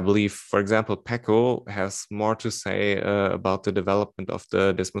 And I believe, for example, Pecco has more to say about the development of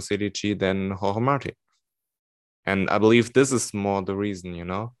the Desmosedi G than Jorge Martin. And I believe this is more the reason,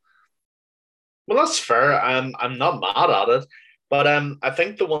 Well, that's fair. I'm not mad at it, but I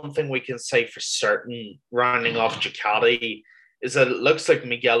think the one thing we can say for certain, rounding off Ducati, is that it looks like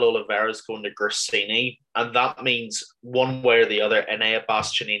Miguel Oliveira is going to Gresini, and that means one way or the other, Enea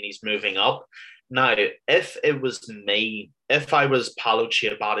Bastianini's moving up. Now, if it was me, if I was Paolo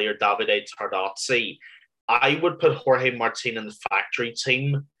Ciabatti or Davide Tardozzi, I would put Jorge Martin in the factory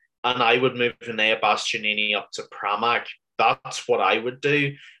team, and I would move Enea Bastianini up to Pramac. That's what I would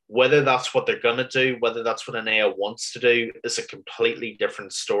do. Whether that's what they're going to do, whether that's what Enea wants to do, is a completely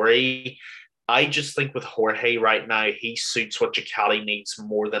different story. I just think with Jorge right now, he suits what Ducati needs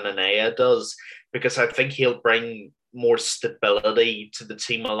more than Enea does, because I think he'll bring more stability to the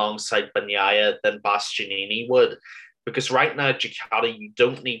team alongside Bagnaia than Bastianini would. Because right now, Ducati, you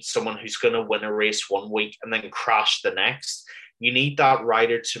don't need someone who's going to win a race one week and then crash the next. You need that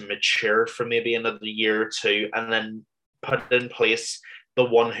rider to mature for maybe another year or two and then put in place the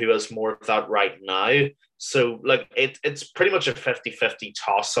one who has more of that right now. So like it's pretty much a 50-50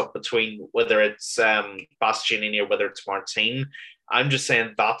 toss up between whether it's Bastianini or whether it's Martin. I'm just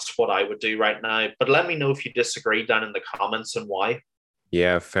saying that's what I would do right now. But let me know if you disagree down in the comments and why.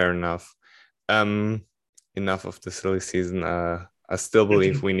 Yeah, fair enough. Um, Enough of the silly season. I still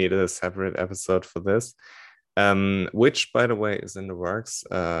believe we need a separate episode for this. Which, by the way, is in the works.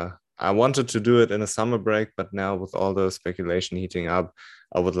 I wanted to do it in a summer break, but now with all the speculation heating up,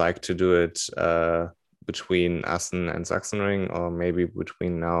 I would like to do it between Assen and Sachsenring, or maybe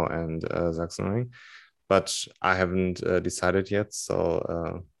between now and Sachsenring. But I haven't decided yet.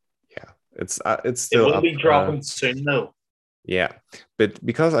 So yeah, it's It still will up. be dropping soon, though. Yeah, but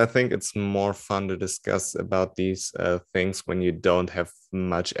because I think it's more fun to discuss about these things when you don't have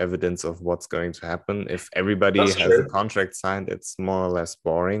much evidence of what's going to happen. If everybody That's has a true. contract signed, it's more or less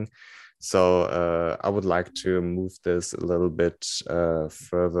boring. So I would like to move this a little bit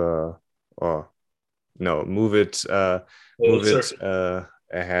further, or no, move Closer. it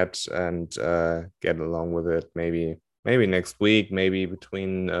ahead and get along with it. Maybe next week, maybe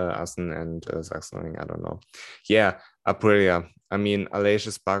between Assen and Sachsenring. I don't know. Yeah, Aprilia. I mean, Aleix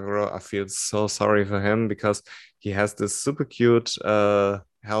Espargaro, I feel so sorry for him because he has this super cute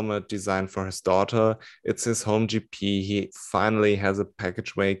helmet designed for his daughter. It's his home GP. He finally has a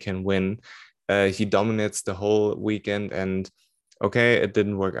package where he can win. He dominates the whole weekend, and okay, it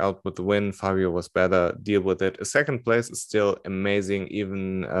didn't work out with the win. Fabio was better. Deal with it. A second place is still amazing,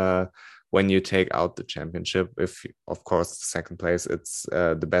 even when you take out the championship. If, of course, the second place, it's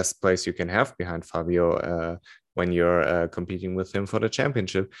the best place you can have behind Fabio when you're competing with him for the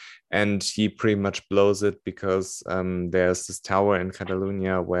championship. And he pretty much blows it because there's this tower in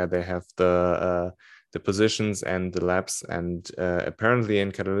Catalunya where they have the positions and the laps. And apparently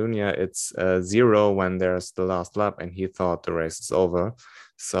in Catalonia, it's 0 when there's the last lap, and he thought the race is over.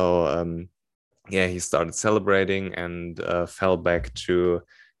 So yeah, he started celebrating and fell back to,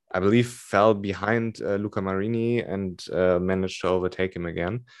 I believe, fell behind Luca Marini and managed to overtake him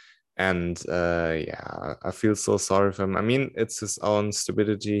again. And yeah, I feel so sorry for him. I mean, it's his own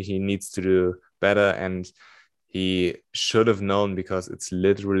stupidity. He needs to do better, and he should have known because it's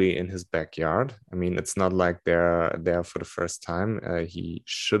literally in his backyard. I mean, it's not like they're there for the first time. He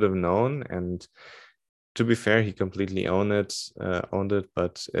should have known, and to be fair, he completely owned it.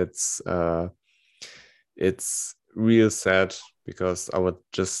 But it's real sad because I would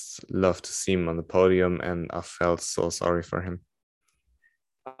just love to see him on the podium, and I felt so sorry for him.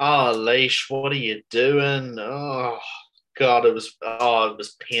 Oh, Leish, what are you doing? Oh God, it was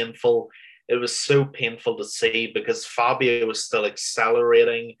painful. It was so painful to see because Fabio was still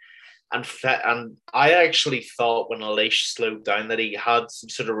accelerating, and I actually thought when Leish slowed down that he had some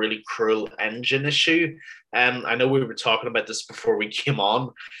sort of really cruel engine issue. I know we were talking about this before we came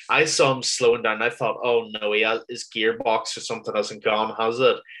on. I saw him slowing down. I thought, oh no, his gearbox or something hasn't gone, has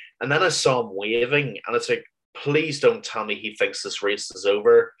it? And then I saw him waving, and it's like, please don't tell me he thinks this race is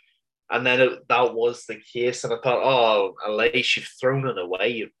over. And then that was the case. And I thought, oh, Aleix, you've thrown it away.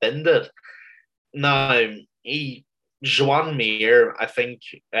 You've binned it. Now, Joan Mir, I think,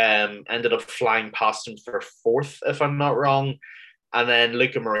 ended up flying past him for fourth, if I'm not wrong. And then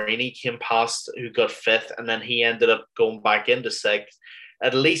Luca Marini came past, who got fifth. And then he ended up going back into sixth.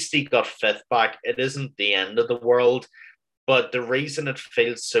 At least he got fifth back. It isn't the end of the world. But the reason it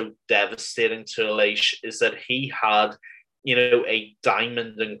feels so devastating to Aleix is that he had, a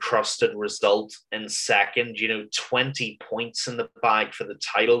diamond encrusted result in second, 20 points in the bag for the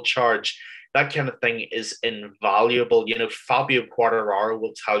title charge. That kind of thing is invaluable. Fabio Quartararo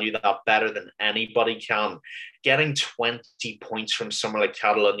will tell you that better than anybody can. Getting 20 points from somewhere like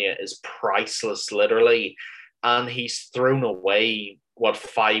Catalunya is priceless, literally. And he's thrown away,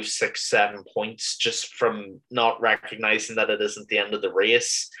 5, 6, 7 points just from not recognizing that it isn't the end of the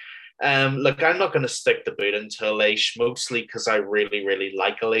race. Look, I'm not going to stick the boot into Aleix, mostly because I really, really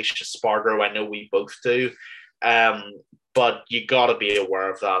like Aleix Espargaro. I know we both do. But you got to be aware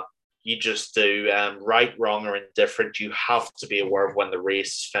of that. You just do. Right, wrong, or indifferent, you have to be aware of when the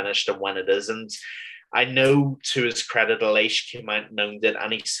race is finished and when it isn't. I know, to his credit, Aleix came out and owned it,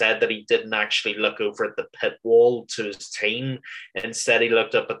 and he said that he didn't actually look over at the pit wall to his team. Instead, he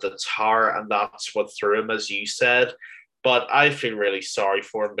looked up at the tower, and that's what threw him, as you said. But I feel really sorry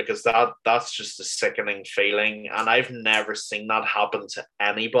for him because that's just a sickening feeling, and I've never seen that happen to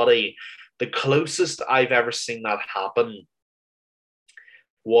anybody. The closest I've ever seen that happen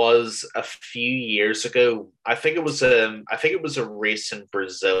was a few years ago. I think it was a race in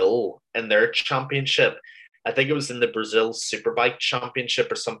Brazil in their championship. I think it was in the Brazil Superbike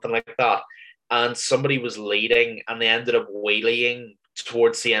Championship or something like that. and somebody was leading and they ended up wheeling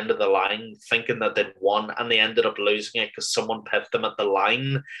towards the end of the line thinking that they'd won, and they ended up losing it because someone pipped them at the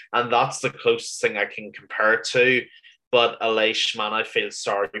line. And that's the closest thing I can compare it to. But Aleix, man, I feel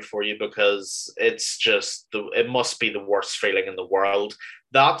sorry for you, because it's just it must be the worst feeling in the world.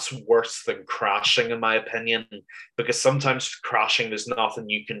 That's worse than crashing, in my opinion, because sometimes crashing, there's nothing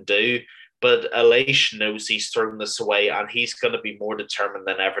you can do. But Aleix knows he's thrown this away, and he's going to be more determined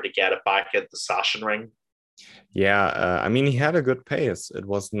than ever to get it back at the Sasha ring. Yeah, I mean, he had a good pace. It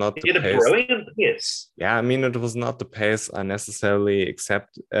was not He the did a pace. brilliant pace. Yeah, I mean, it was not the pace I necessarily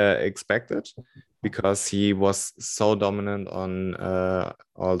expected, because he was so dominant on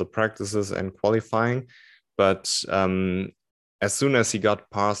all the practices and qualifying. But as soon as he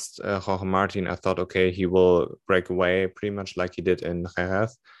got past Jorge Martin, I thought, okay, he will break away pretty much like he did in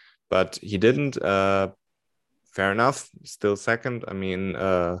Jerez. But he didn't. Fair enough, still second. I mean,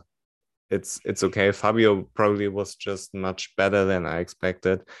 it's okay. Fabio probably was just much better than I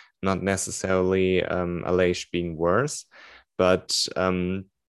expected, not necessarily Aleix being worse, but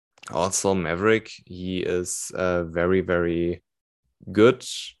also Maverick, he is very, very good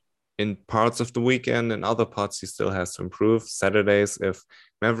in parts of the weekend. In other parts, he still has to improve. Saturdays, if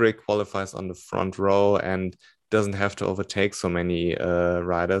Maverick qualifies on the front row and doesn't have to overtake so many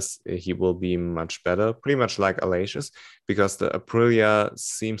riders, he will be much better, pretty much like Aleix, because the Aprilia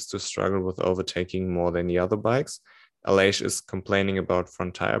seems to struggle with overtaking more than the other bikes. Aleix is complaining about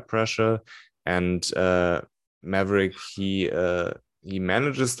front tire pressure, and Maverick, he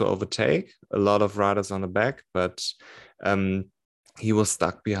manages to overtake a lot of riders on the back, but he was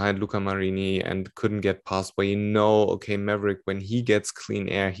stuck behind Luca Marini and couldn't get past where okay, Maverick, when he gets clean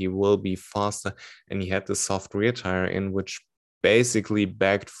air, he will be faster. And he had the soft rear tire in, which basically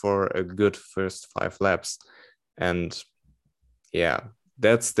begged for a good first 5 laps. And yeah,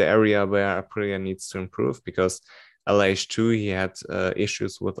 that's the area where Aprilia needs to improve, because LH2, he had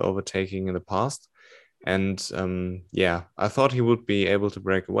issues with overtaking in the past. And yeah, I thought he would be able to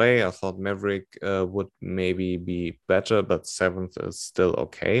break away. I thought Maverick would maybe be better, but seventh is still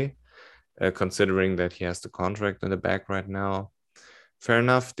okay, considering that he has the contract in the back right now. Fair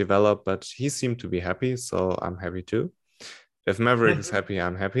enough, develop, but he seemed to be happy, so I'm happy too. If Maverick is happy,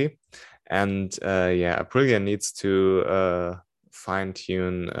 I'm happy. And yeah, Aprilia needs to fine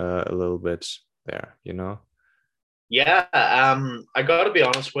tune a little bit there, you know? Yeah, I got to be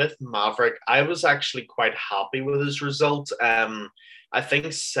honest with Maverick. I was actually quite happy with his result. I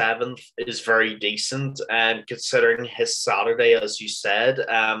think seventh is very decent, and considering his Saturday, as you said,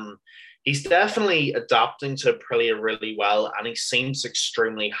 he's definitely adapting to Aprilia really well, and he seems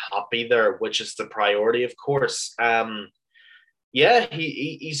extremely happy there, which is the priority, of course. Yeah,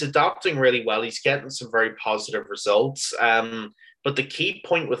 he's adapting really well. He's getting some very positive results. But the key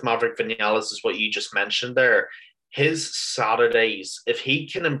point with Maverick Vinales is what you just mentioned there. His Saturdays, if he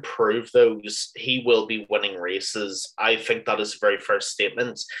can improve those, he will be winning races. I think that is a very fair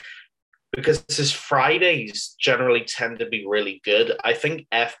statement, because his Fridays generally tend to be really good. I think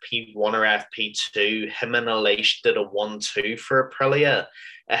FP1 or FP2, him and Aleix did a 1-2 for Aprilia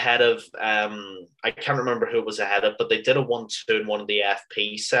ahead of, I can't remember who it was ahead of, but they did a 1-2 in one of the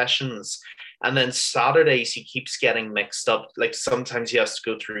FP sessions. And then Saturdays, he keeps getting mixed up. Like sometimes he has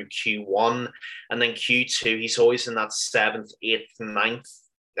to go through Q1 and then Q2. He's always in that seventh, eighth, ninth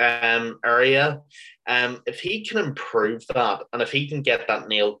area. If he can improve that, and if he can get that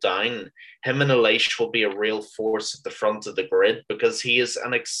nailed down, him and Aleix will be a real force at the front of the grid, because he is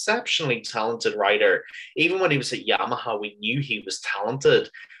an exceptionally talented rider. Even when he was at Yamaha, we knew he was talented.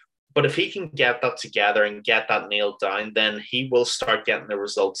 But if he can get that together and get that nailed down, then he will start getting the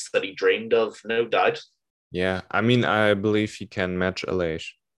results that he dreamed of, no doubt. Yeah, I mean, I believe he can match Aleix,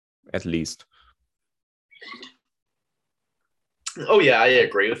 at least. Oh yeah, I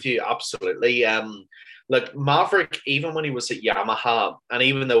agree with you absolutely. Like Maverick, even when he was at Yamaha, and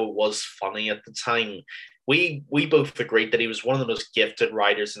even though it was funny at the time, we both agreed that he was one of the most gifted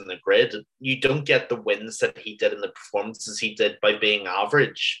riders in the grid. You don't get the wins that he did in the performances he did by being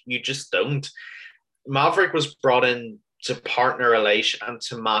average. You just don't. Maverick was brought in to partner Aleix and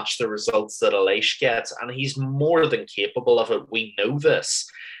to match the results that Aleix gets, and he's more than capable of it. We know this.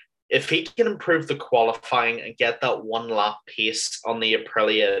 If he can improve the qualifying and get that 1 lap pace on the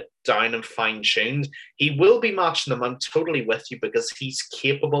Aprilia down and fine tuned, he will be matching them. I'm totally with you, because he's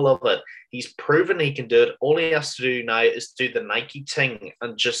capable of it. He's proven he can do it. All he has to do now is do the Nike thing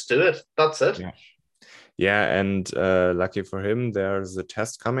and just do it. That's it. Yeah. Yeah, and lucky for him, there's a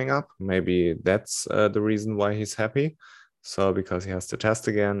test coming up. Maybe that's the reason why he's happy. So because he has to test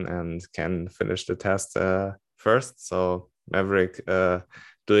again and can finish the test first. So Maverick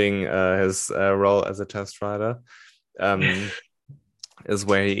doing his role as a test rider, is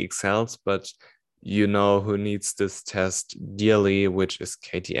where he excels. But you know who needs this test dearly, which is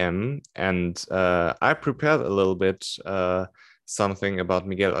KTM. And I prepared a little bit something about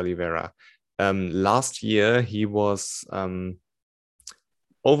Miguel Oliveira. Last year, he was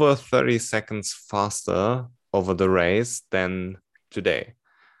over 30 seconds faster over the race than today.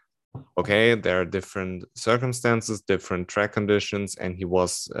 Okay, there are different circumstances, different track conditions, and he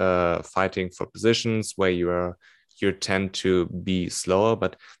was fighting for positions where you tend to be slower,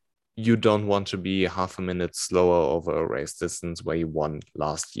 but you don't want to be half a minute slower over a race distance where you won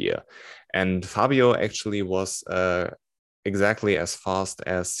last year. And Fabio actually was exactly as fast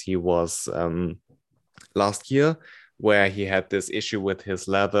as he was last year, where he had this issue with his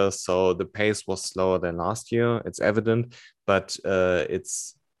leather. So the pace was slower than last year. It's evident, but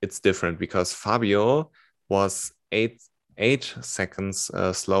it's different because Fabio was eight seconds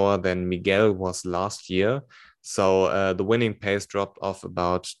slower than Miguel was last year. So the winning pace dropped off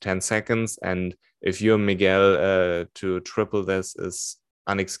about 10 seconds. And if you're Miguel, to triple this is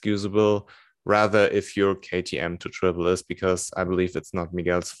unexcusable. Rather, if you're KTM, to triple this, because I believe it's not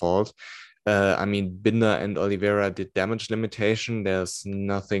Miguel's fault. I mean, Binder and Oliveira did damage limitation. There's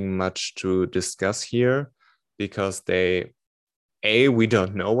nothing much to discuss here because we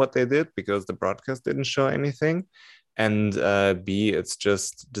don't know what they did because the broadcast didn't show anything. And B, it's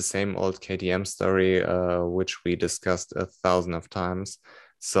just the same old KTM story, which we discussed 1,000 of times.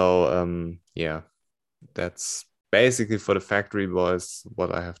 So yeah, that's basically for the factory boys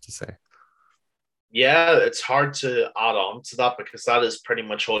what I have to say. Yeah, it's hard to add on to that because that is pretty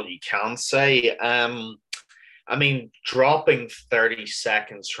much all you can say. I mean, dropping 30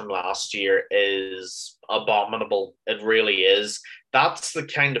 seconds from last year is abominable. It really is. That's the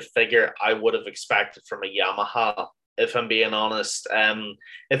kind of figure I would have expected from a Yamaha, if I'm being honest.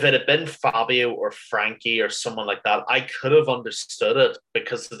 If it had been Fabio or Frankie or someone like that, I could have understood it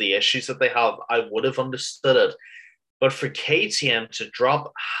because of the issues that they have. I would have understood it. But for KTM to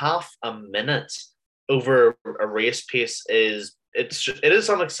drop half a minute over a race pace it is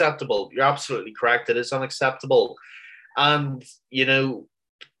unacceptable. You're absolutely correct. It is unacceptable. And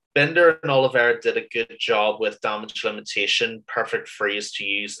Binder and Oliveira did a good job with damage limitation, perfect phrase to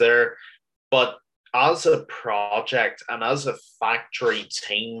use there. But as a project and as a factory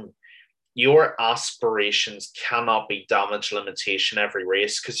team, your aspirations cannot be damage limitation every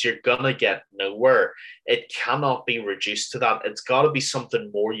race because you're going to get nowhere. It cannot be reduced to that. It's got to be something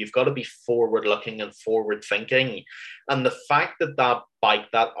more. You've got to be forward looking and forward thinking. And the fact that that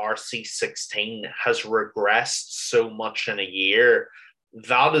bike, that RC16, has regressed so much in a year,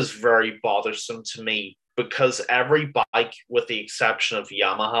 that is very bothersome to me because every bike, with the exception of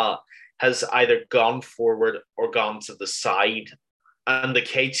Yamaha, has either gone forward or gone to the side, and the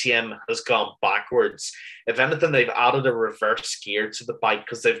KTM has gone backwards. If anything, they've added a reverse gear to the bike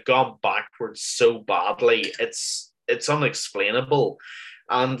because they've gone backwards so badly. It's unexplainable.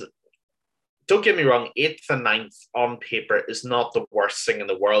 And don't get me wrong, 8th and 9th on paper is not the worst thing in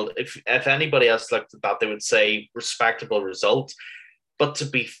the world. If anybody else looked at that, they would say respectable result. But to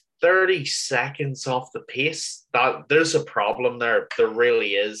be 30 seconds off the pace, that there's a problem there. There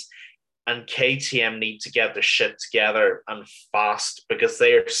really is. And KTM need to get their shit together and fast because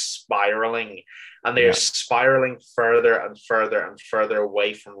they are spiraling, and they are spiraling further and further and further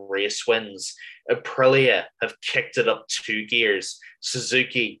away from race wins. Aprilia have kicked it up 2 gears.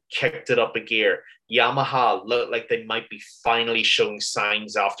 Suzuki kicked it up a gear. Yamaha look like they might be finally showing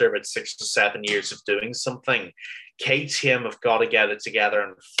signs after about 6 to 7 years of doing something. KTM have got to get it together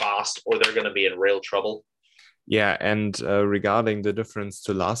and fast, or they're going to be in real trouble. Yeah, and regarding the difference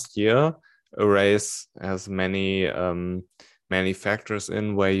to last year, a race has many factors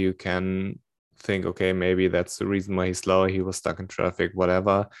in where you can think, okay, maybe that's the reason why he's slower. He was stuck in traffic,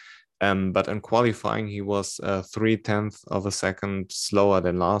 whatever. But in qualifying, he was 0.3 of a second slower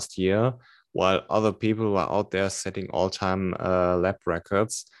than last year, while other people were out there setting all-time lap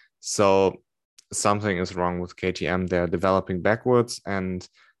records. So something is wrong with KTM. They're developing backwards, and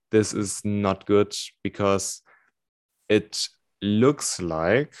this is not good because it looks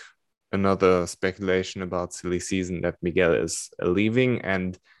like another speculation about silly season that Miguel is leaving,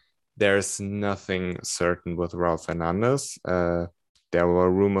 and there's nothing certain with Raul Fernandez. There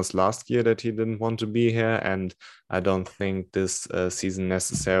were rumors last year that he didn't want to be here, and I don't think this season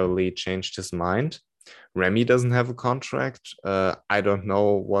necessarily changed his mind. Remy doesn't have a contract. I don't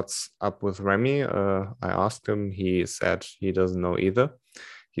know what's up with Remy. I asked him. He said he doesn't know either.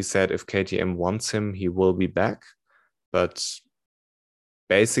 He said if KTM wants him, he will be back. But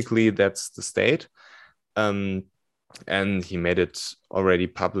basically, that's the state. And he made it already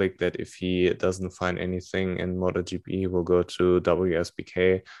public that if he doesn't find anything in MotoGP, he will go to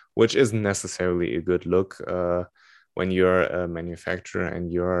WSBK, which isn't necessarily a good look when you're a manufacturer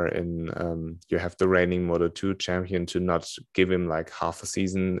and you have the reigning Moto2 champion, to not give him like half a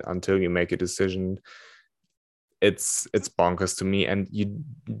season until you make a decision. It's bonkers to me, and you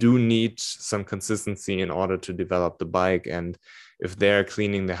do need some consistency in order to develop the bike. And if they're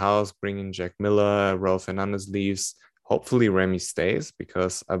cleaning the house, bringing Jack Miller, Raul Fernandez leaves, hopefully Remy stays,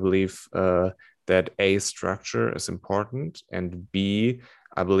 because I believe that A, structure is important, and B,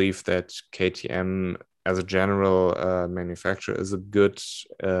 I believe that KTM as a general manufacturer is a good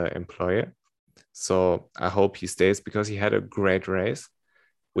employer. So I hope he stays, because he had a great race.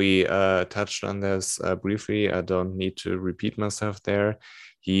 We touched on this briefly. I don't need to repeat myself there.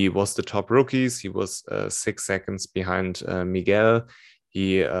 He was the top rookies. He was 6 seconds behind Miguel.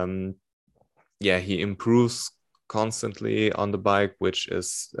 He, he improves constantly on the bike, which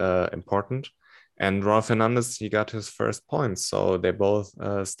is important. And Raul Fernandez, he got his first points. So they both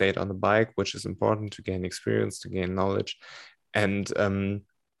stayed on the bike, which is important to gain experience, to gain knowledge. And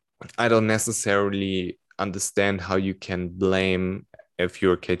I don't necessarily understand how you can blame, if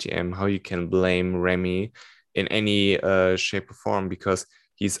you're KTM, how you can blame Remy in any shape or form, because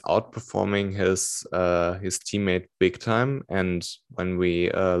he's outperforming his teammate big time. And when we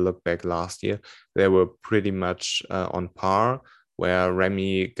look back last year, they were pretty much on par, where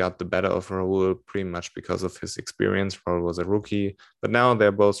Remy got the better of Raul pretty much because of his experience. Raul was a rookie, but now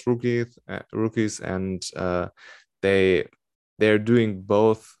they're both rookies, and they're doing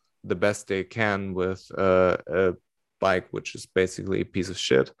both the best they can with a bike which is basically a piece of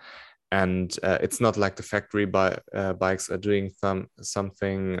shit. And it's not like the factory bikes are doing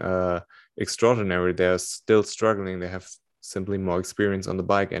something extraordinary. They're still struggling. They have simply more experience on the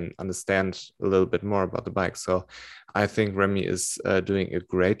bike and understand a little bit more about the bike. So I think Remy is doing a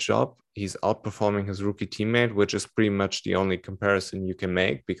great job. He's outperforming his rookie teammate, which is pretty much the only comparison you can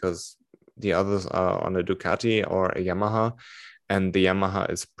make, because the others are on a Ducati or a Yamaha, and the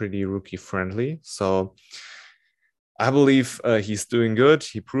Yamaha is pretty rookie friendly. So I believe he's doing good.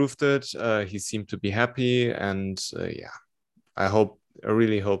 He proved it. He seemed to be happy, and I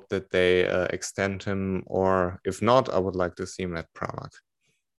really hope that they extend him, or if not, I would like to see him at Pramac.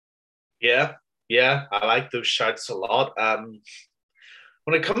 Yeah, I like those shouts a lot.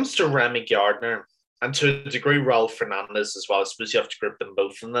 When it comes to Remy Gardner, and to a degree Raul Fernandez as well, I suppose you have to group them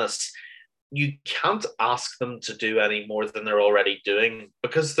both in this. You can't ask them to do any more than they're already doing,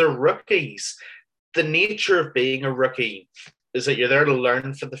 because they're rookies. The nature of being a rookie is that you're there to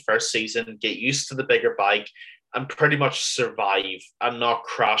learn for the first season, get used to the bigger bike, and pretty much survive and not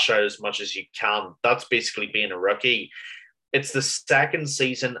crash out as much as you can. That's basically being a rookie. It's the second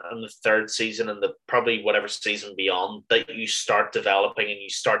season and the third season and the probably whatever season beyond that you start developing and you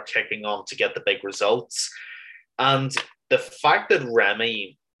start kicking on to get the big results. And the fact that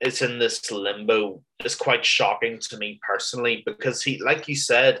Remy is in this limbo is quite shocking to me personally, because he, like you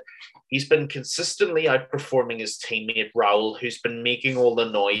said, he's been consistently outperforming his teammate Raul, who's been making all the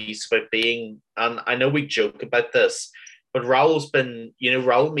noise about being, and I know we joke about this, but Raul's been,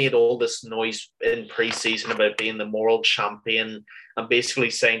 Raul made all this noise in preseason about being the moral champion and basically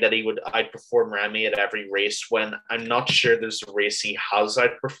saying that he would outperform Remy at every race, when I'm not sure there's a race he has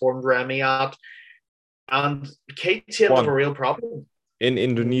outperformed Remy at. And KTM have a real problem. In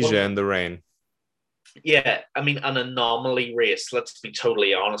Indonesia in the rain. Yeah, I mean, an anomaly race, let's be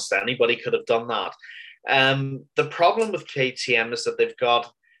totally honest. Anybody could have done that. The problem with KTM is that they've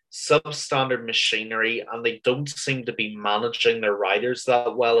got substandard machinery and they don't seem to be managing their riders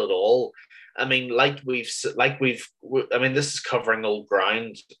that well at all. I mean, I mean, this is covering old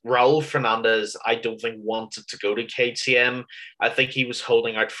ground. Raul Fernandez, I don't think wanted to go to KTM. I think he was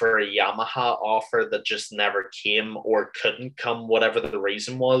holding out for a Yamaha offer that just never came or couldn't come, whatever the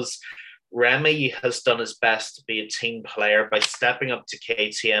reason was. Remy has done his best to be a team player by stepping up to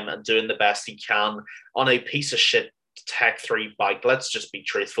KTM and doing the best he can on a piece of shit Tech 3 bike. Let's just be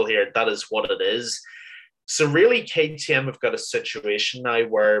truthful here. That is what it is. So really, KTM have got a situation now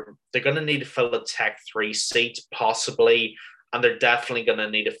where they're going to need to fill a Tech 3 seat, possibly, and they're definitely going to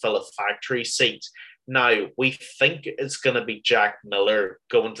need to fill a factory seat. Now, we think it's going to be Jack Miller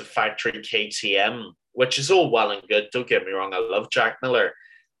going to factory KTM, which is all well and good. Don't get me wrong, I love Jack Miller.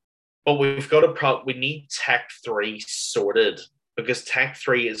 But we've got we need Tech 3 sorted, because Tech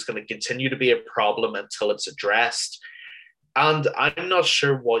 3 is going to continue to be a problem until it's addressed. And I'm not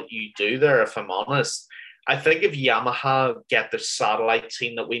sure what you do there, if I'm honest. I think if Yamaha get the satellite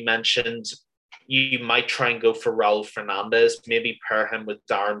team that we mentioned, you might try and go for Raul Fernandez, maybe pair him with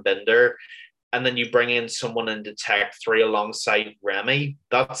Darren Binder. and then you bring in someone into Tech 3 alongside Remy.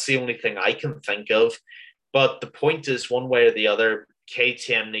 That's the only thing I can think of. But the point is, one way or the other,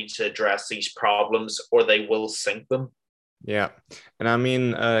 KTM needs to address these problems or they will sink them. Yeah. And I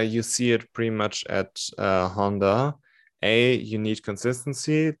mean, you see it pretty much at Honda. You need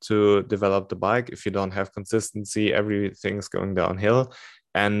consistency to develop the bike. If you don't have consistency, everything's going downhill.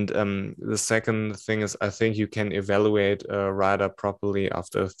 And the second thing is, I think you can evaluate a rider properly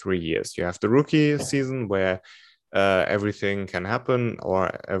after 3 years. You have the rookie season where everything can happen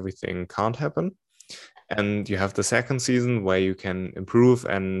or everything can't happen. And you have the second season where you can improve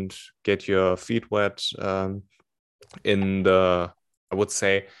and get your feet wet in the, I would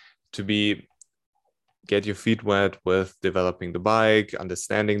say, to be get your feet wet with developing the bike,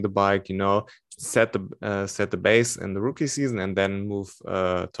 understanding the bike, set the base in the rookie season and then move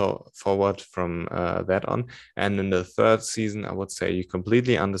forward from that on. And in the third season, I would say you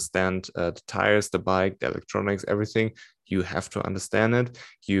completely understand the tires, the bike, the electronics, everything. You have to understand it.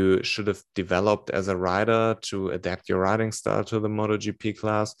 You should have developed as a rider to adapt your riding style to the MotoGP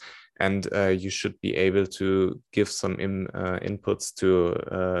class. And you should be able to give some inputs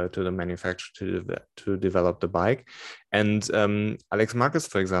to the manufacturer to develop the bike. And Alex Marquez,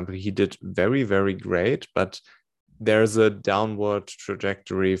 for example, he did very, very great, but there's a downward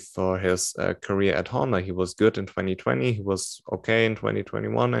trajectory for his career at Honda. He was good in 2020, he was okay in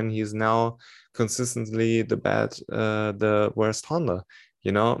 2021, and he's now consistently the worst Honda.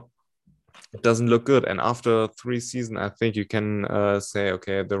 It doesn't look good. And after 3 seasons, I think you can say,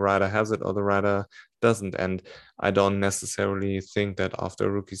 okay, the rider has it or the rider doesn't. And I don't necessarily think that after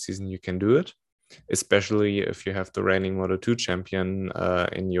a rookie season you can do it, especially if you have the reigning Moto2 champion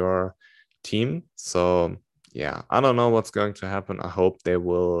in your team. So yeah, I don't know what's going to happen. I hope they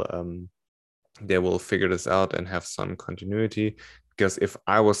will figure this out and have some continuity. Because if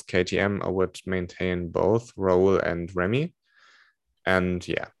I was KTM, I would maintain both Raul and Remy. And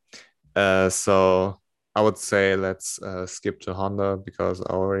yeah. So I would say let's skip to Honda because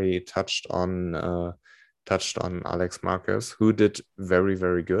I already touched on Alex Marquez, who did very,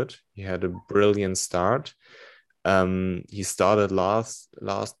 very good. He had a brilliant start. He started last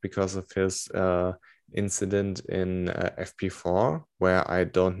because of his incident in FP4, where I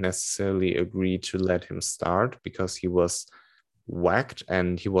don't necessarily agree to let him start because he was whacked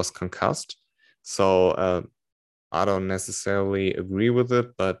and he was concussed. So I don't necessarily agree with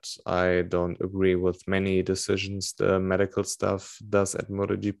it, but I don't agree with many decisions the medical staff does at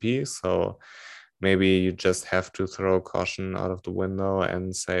MotoGP. So maybe you just have to throw caution out of the window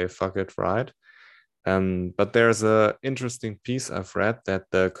and say, fuck it, right? But there's a interesting piece I've read that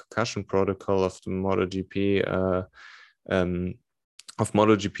the concussion protocol of the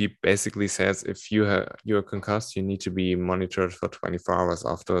MotoGP basically says if you're concussed, you need to be monitored for 24 hours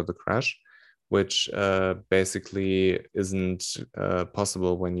after the crash, which basically isn't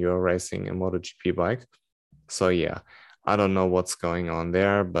possible when you're racing a MotoGP bike. So yeah, I don't know what's going on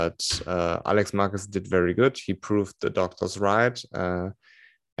there, but Alex Marquez did very good. He proved the doctors right,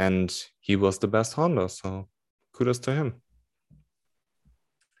 and he was the best Honda. So kudos to him.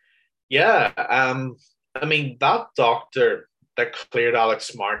 Yeah, I mean, that doctor that cleared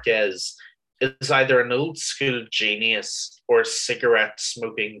Alex Marquez is either an old school genius or a cigarette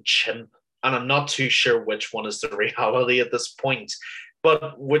smoking chimp. And I'm not too sure which one is the reality at this point.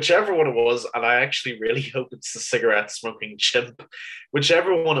 But whichever one it was, and I actually really hope it's the cigarette smoking chimp,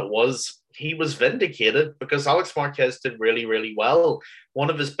 whichever one it was, he was vindicated because Alex Marquez did really, really well.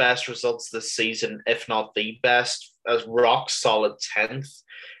 One of his best results this season, if not the best, as rock solid 10th.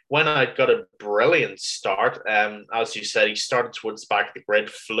 When I got a brilliant start, as you said, he started towards the back of the grid,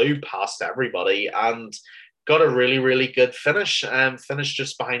 flew past everybody, and got a really, really good finish. Finished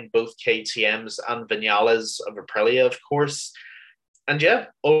just behind both KTMs and Vinales of Aprilia, of course. And yeah,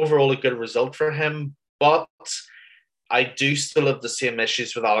 overall a good result for him. But I do still have the same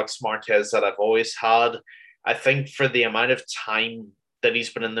issues with Alex Marquez that I've always had. I think for the amount of time that he's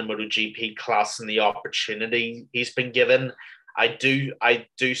been in the MotoGP class and the opportunity he's been given, I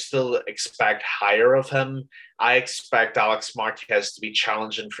do still expect higher of him. I expect Alex Marquez to be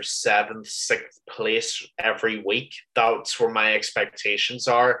challenging for 7th, 6th place every week. That's where my expectations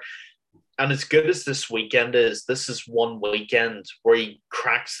are. And as good as this weekend is, this is one weekend where he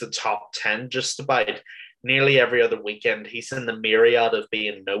cracks the top 10 just about. Nearly every other weekend, he's in the myriad of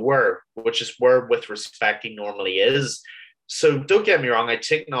being nowhere, which is where, with respect, he normally is. So don't get me wrong, I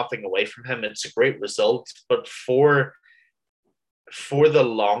take nothing away from him. It's a great result. But for the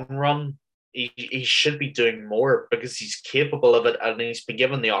long run, he should be doing more because he's capable of it and he's been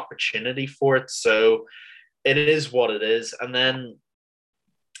given the opportunity for it. So it is what it is. And then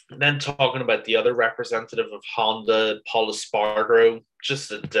Then talking about the other representative of Honda, Paul Espargaro,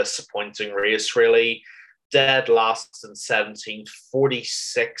 just a disappointing race, really. Dead last in 17th,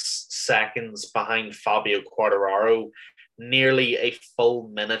 46 seconds behind Fabio Quartararo, nearly a full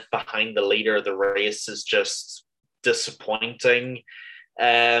minute behind the leader of the race is just disappointing.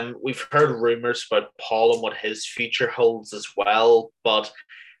 We've heard rumors about Paul and what his future holds as well, but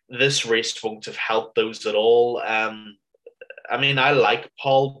this race won't have helped those at all. I mean, I like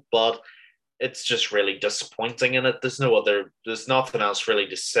Paul, but it's just really disappointing in it. There's nothing else really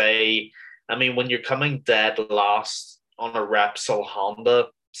to say. I mean, when you're coming dead last on a Repsol Honda,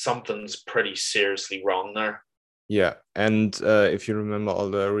 something's pretty seriously wrong there. Yeah, and if you remember all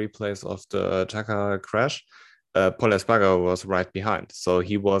the replays of the Taka crash, Paul Espargaro was right behind. So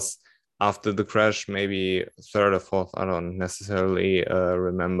he was after the crash, maybe third or fourth. I don't necessarily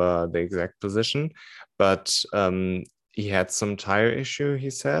remember the exact position, but he had some tire issue, he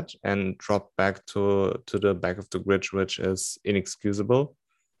said, and dropped back to the back of the grid, which is inexcusable.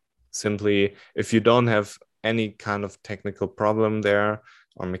 Simply, if you don't have any kind of technical problem there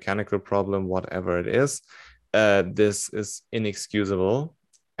or mechanical problem, whatever it is, this is inexcusable.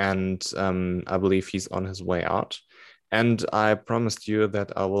 And I believe he's on his way out. And I promised you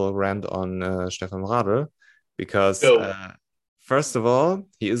that I will rant on Stefan Radl because, Go. first of all,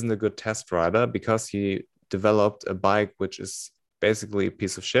 he isn't a good test rider because he developed a bike which is basically a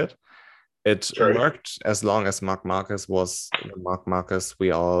piece of shit. It True. worked as long as Marc Marquez was the Marc Marquez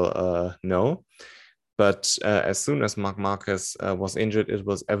we all know. But as soon as Marc Marquez was injured, it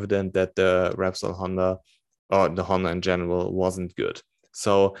was evident that the Repsol Honda or the Honda in general wasn't good.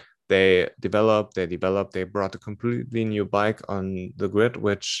 So they brought a completely new bike on the grid,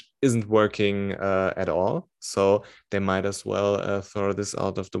 which isn't working at all. So they might as well throw this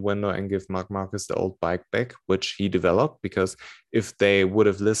out of the window and give Marc Marquez the old bike back, which he developed. Because if they would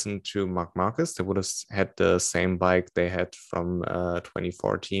have listened to Marc Marquez, they would have had the same bike they had from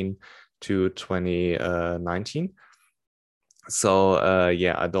 2014 to 2019. So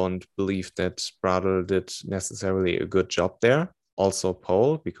yeah, I don't believe that Bradl did necessarily a good job there. Also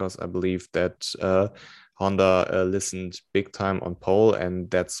Pole, because I believe that Honda listened big time on Pole, and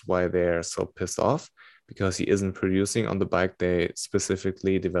that's why they're so pissed off because he isn't producing on the bike they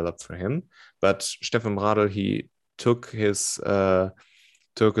specifically developed for him. But Stefan Bradl, he took his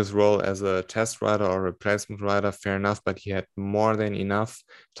role as a test rider or replacement rider, fair enough, but he had more than enough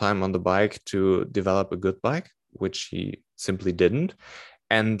time on the bike to develop a good bike, which he simply didn't.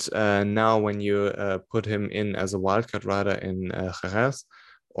 And now, when you put him in as a wildcard rider in Jerez,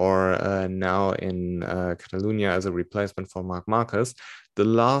 or now in Catalunya as a replacement for Marc Marquez, the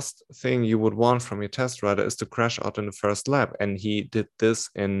last thing you would want from your test rider is to crash out in the first lap. And he did this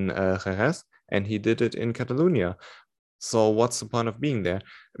in Jerez, and he did it in Catalunya. So what's the point of being there?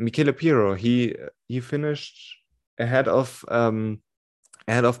 Michele Pirro, he finished ahead of Paul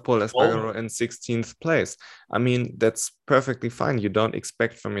Well, Espargaro in 16th place. I mean, that's perfectly fine. You don't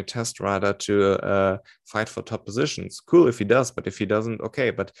expect from your test rider to fight for top positions. Cool if he does, but if he doesn't, okay.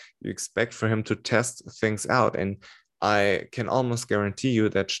 But you expect for him to test things out. And I can almost guarantee you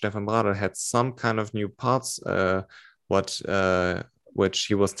that Stefan Bradl had some kind of new parts, what which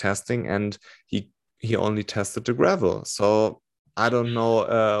he was testing, and he only tested the gravel. So I don't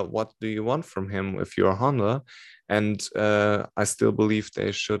know what do you want from him if you're Honda. And I still believe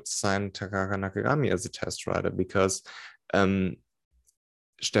they should sign Takaka Nakagami as a test rider because Stefan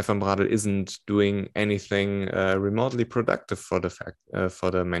Bradl isn't doing anything remotely productive for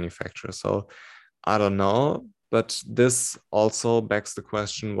the manufacturer. So I don't know. But this also begs the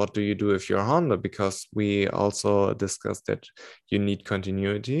question, what do you do if you're Honda? Because we also discussed that you need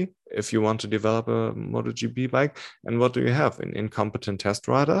continuity if you want to develop a MotoGP bike. And what do you have? An incompetent test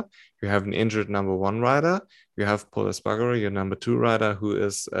rider. You have an injured number one rider. You have Paul Espargaro, your number two rider, who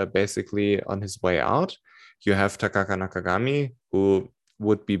is basically on his way out. You have Takaka Nakagami, who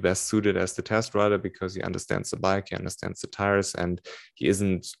would be best suited as the test rider because he understands the bike, he understands the tires, and he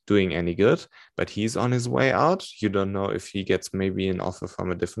isn't doing any good, but he's on his way out. You don't know if he gets maybe an offer from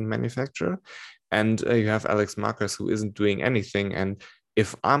a different manufacturer. And you have Alex Marquez, who isn't doing anything. And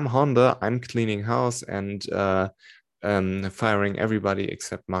if I'm Honda, I'm cleaning house and firing everybody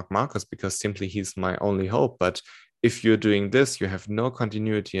except Marc Marquez because simply he's my only hope. But if you're doing this, you have no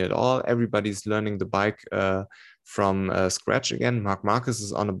continuity at all. Everybody's learning the bike from scratch again. Marc Marquez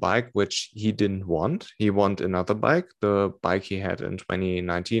is on a bike which he didn't want. He wanted another bike, the bike he had in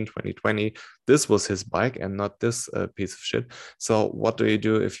 2019, 2020. This was his bike and not this piece of shit. So what do you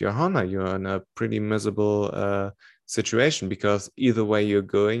do if you're Honda? You're in a pretty miserable situation because either way you're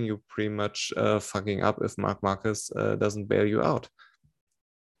going, you're pretty much fucking up if Marc Marquez doesn't bail you out.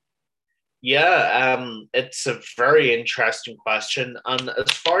 It's a very interesting question. And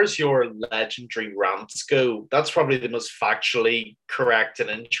as far as your legendary rants go, that's probably the most factually correct and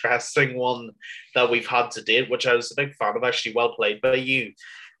interesting one that we've had to date, which I was a big fan of. Actually, well played by you.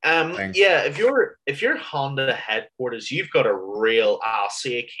 Thanks. Yeah, if you're Honda headquarters, you've got a real ass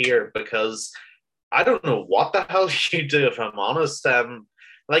ache here because I don't know what the hell you do, if I'm honest.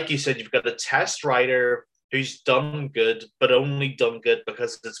 Like you said, you've got a test rider who's done good, but only done good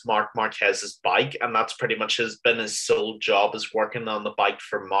because it's Mark Marquez's bike, and that's pretty much been his sole job is working on the bike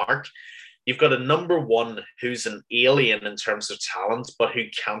for Mark. You've got a number one who's an alien in terms of talent, but who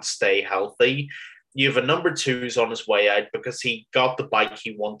can't stay healthy. You have a number two who's on his way out because he got the bike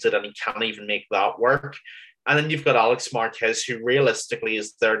he wanted and he can't even make that work. And then you've got Alex Marquez, who realistically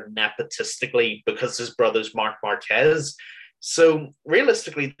is there nepotistically because his brother's Mark Marquez. So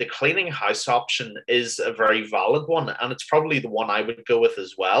realistically, the cleaning house option is a very valid one, and it's probably the one I would go with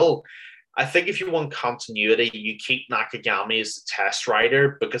as well. I think if you want continuity, you keep Nakagami as the test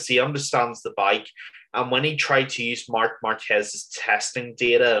rider because he understands the bike. And when he tried to use Mark Marquez's testing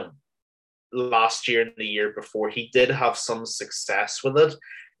data last year and the year before, he did have some success with it.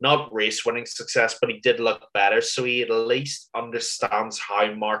 Not race winning success, but he did look better. So he at least understands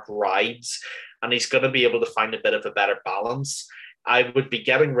how Mark rides, and he's going to be able to find a bit of a better balance. I would be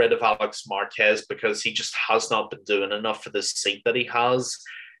getting rid of Alex Marquez because he just has not been doing enough for this seat that he has.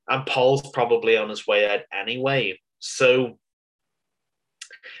 And Paul's probably on his way out anyway. So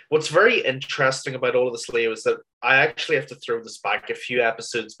what's very interesting about all of this, Leo, is that I actually have to throw this back a few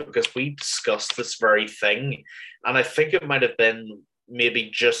episodes because we discussed this very thing. And I think it might have been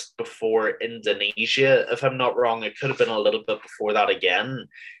maybe just before Indonesia, if I'm not wrong. It could have been a little bit before that again.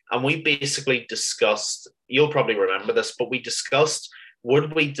 And we basically discussed, you'll probably remember this, but we discussed,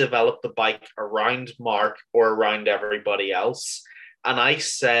 would we develop the bike around Mark or around everybody else? And I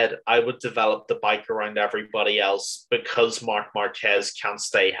said I would develop the bike around everybody else because Mark Marquez can't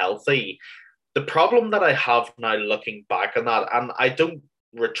stay healthy. The problem that I have now looking back on that, and I don't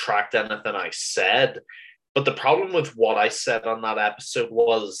retract anything I said, but the problem with what I said on that episode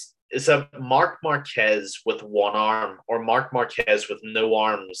is that Mark Marquez with one arm or Mark Marquez with no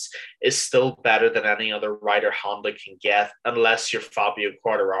arms is still better than any other rider Honda can get, unless you're Fabio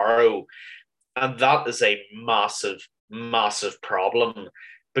Quartararo. And that is a massive, massive problem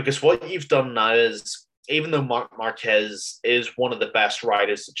because what you've done now is, even though Mark Marquez is one of the best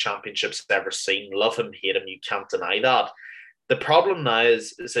riders the championship's ever seen, love him, hate him, you can't deny that. The problem now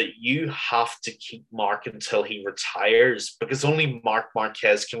is that you have to keep Mark until he retires because only Mark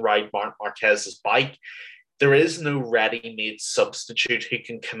Marquez can ride Mark Marquez's bike. There is no ready-made substitute who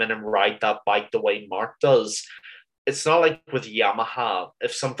can come in and ride that bike the way Mark does. It's not like with Yamaha.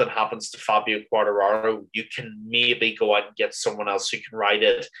 If something happens to Fabio Quartararo, you can maybe go out and get someone else who can ride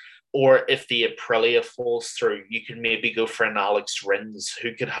it. Or if the Aprilia falls through, you can maybe go for an Alex Rins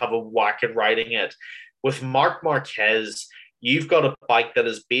who could have a whack at riding it. With Marc Marquez, you've got a bike that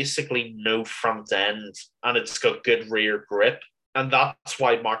is basically no front end and it's got good rear grip. And that's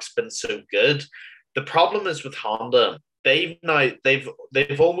why Mark's been so good. The problem is with Honda, they've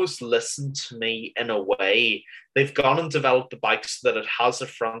almost listened to me in a way. They've gone and developed the bike so that it has a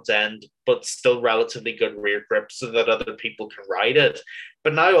front end, but still relatively good rear grip so that other people can ride it.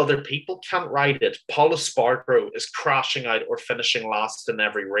 But now other people can't ride it. Paul Espargaro is crashing out or finishing last in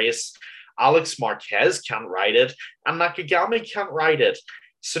every race. Alex Marquez can't ride it, and Nakagami can't ride it.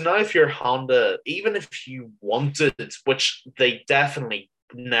 So now if you're Honda, even if you wanted, which they definitely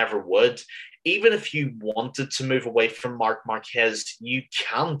never would, even if you wanted to move away from Marc Marquez, you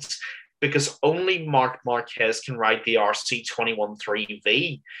can't because only Marc Marquez can ride the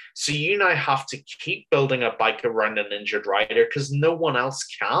RC213V. So you now have to keep building a bike around an injured rider because no one else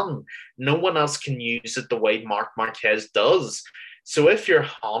can. No one else can use it the way Marc Marquez does. So if you're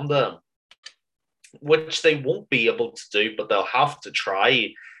Honda, which they won't be able to do, but they'll have to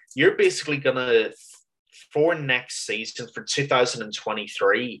try, you're basically going to, for next season, for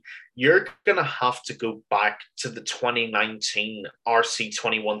 2023, you're going to have to go back to the 2019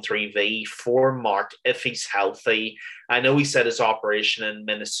 RC213V for Mark if he's healthy. I know he said his operation in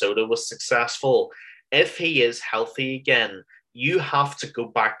Minnesota was successful. If he is healthy again, you have to go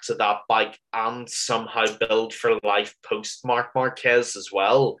back to that bike and somehow build for life post Marc Marquez as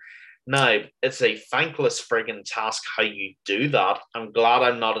well. Now, it's a thankless frigging task how you do that. I'm glad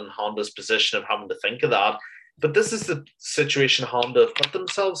I'm not in Honda's position of having to think of that. But this is the situation Honda have put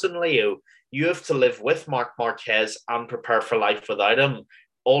themselves in, Leo. You have to live with Marc Marquez and prepare for life without him.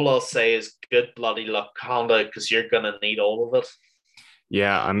 All I'll say is good bloody luck, Honda, because you're going to need all of it.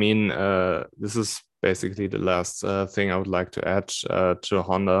 Yeah, I mean, this is basically the last thing I would like to add to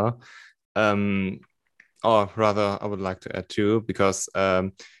Honda. Um, or rather, I would like to add too, because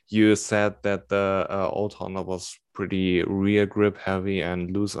you said that the old Honda was pretty rear grip heavy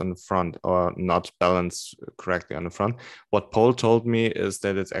and loose on the front, or not balanced correctly on the front. What Paul told me is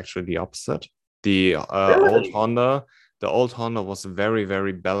that it's actually the opposite. The Really? the old Honda was very,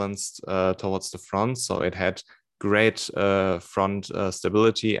 very balanced towards the front, so it had great front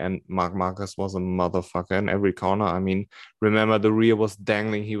stability, and Mark Marquez was a motherfucker in every corner. I mean, remember the rear was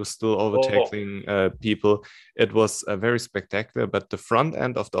dangling, he was still Oh, overtaking people. It was very spectacular, but the front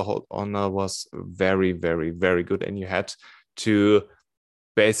end of the whole Honor was very, very, very good, and you had to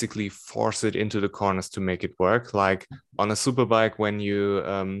basically force it into the corners to make it work. Like on a superbike, when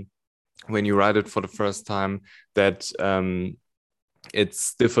you ride it for the first time, that it's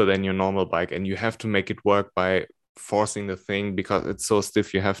stiffer than your normal bike, and you have to make it work by forcing the thing because it's so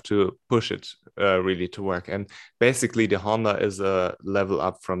stiff. You have to push it really to work. And basically, the Honda is a level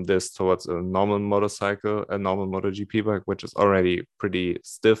up from this towards a normal motorcycle, a normal MotoGP bike, which is already pretty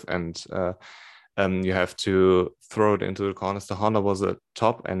stiff, and you have to throw it into the corners. The Honda was a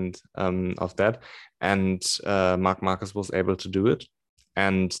top end of that, and Mark Marquez was able to do it.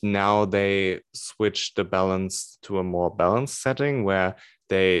 And now they switched the balance to a more balanced setting where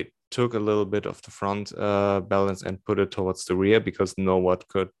they took a little bit of the front balance and put it towards the rear, because no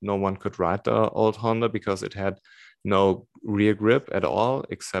one could ride the old Honda because it had no rear grip at all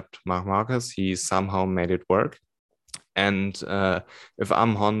except Marc Marquez. He somehow made it work. And if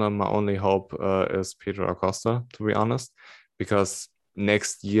I'm Honda, my only hope is Pedro Acosta, to be honest, because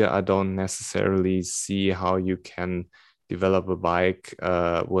next year I don't necessarily see how you can develop a bike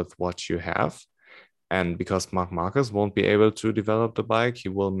with what you have. And because Marc Marquez won't be able to develop the bike, he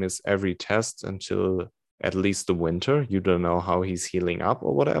will miss every test until at least the winter. You don't know how he's healing up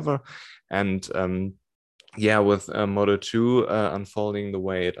or whatever. And yeah, with Moto 2 unfolding the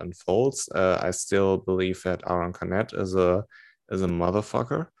way it unfolds, I still believe that Aaron Canet is a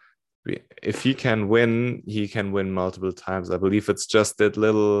motherfucker. If he can win multiple times. I believe it's just that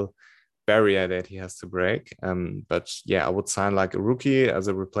little barrier that he has to break. But yeah, I would sign like a rookie as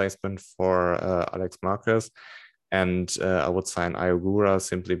a replacement for Alex Marquez, and I would sign Ayogura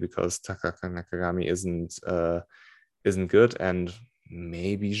simply because Takaka Nakagami isn't good, and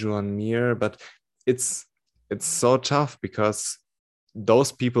maybe Juan Mir, but it's it's so tough because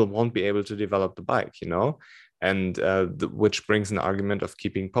those people won't be able to develop the bike, you know, and which brings an argument of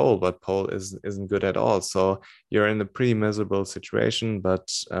keeping Pole, but Pole isn't good at all. So you're in a pretty miserable situation.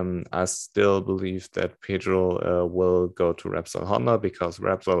 But I still believe that Pedro will go to Repsol Honda because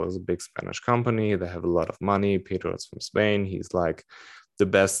Repsol is a big Spanish company. They have a lot of money. Pedro is from Spain. He's like the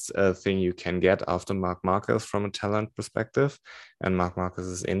best thing you can get after Marc Marquez from a talent perspective, and Marc Marquez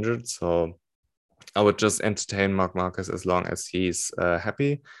is injured, so I would just entertain Marc Marquez as long as he's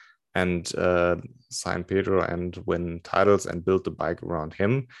happy, and sign Pedro and win titles and build the bike around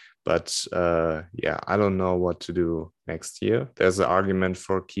him. But yeah, I don't know what to do next year. There's an argument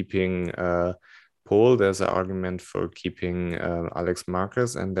for keeping Paul, there's an argument for keeping Alex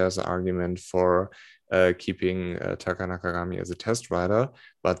Marquez, and there's an argument for keeping Taka Nakagami as a test rider.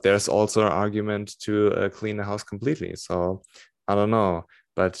 But there's also an argument to clean the house completely. So I don't know.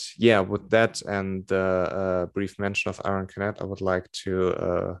 But yeah, with that and the brief mention of Aaron Canet, I would like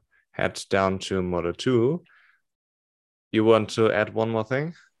to head down to Moto 2. You want to add one more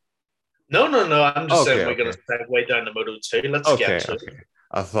thing? no, no, no. I'm just saying Okay, we're going okay, to segue down to Moto 2. Let's get okay, to okay.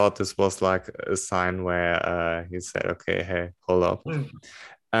 I thought this was like a sign where he said, okay, hey, hold up. it.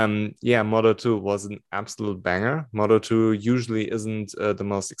 Yeah, Moto 2 was an absolute banger. Moto 2 usually isn't the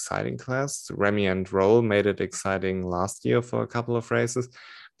most exciting class. Remy and Roll made it exciting last year for a couple of races,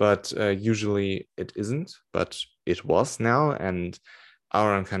 but usually it isn't. But it was now, and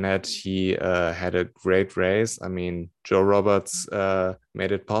Aaron Canet, he had a great race. I mean, Joe Roberts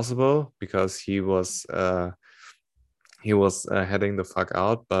made it possible because he was heading the fuck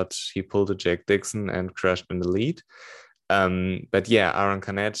out, but he pulled a Jake Dixon and crashed in the lead. But yeah, Aaron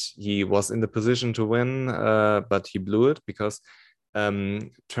Canet, he was in the position to win, but he blew it because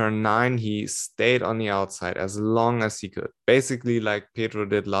turn 9, he stayed on the outside as long as he could, basically like Pedro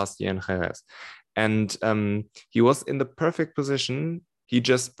did last year in Jerez. And he was in the perfect position. He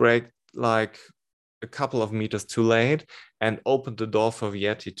just braked like a couple of meters too late and opened the door for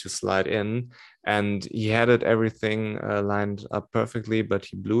Vietti to slide in. And he had it everything lined up perfectly, but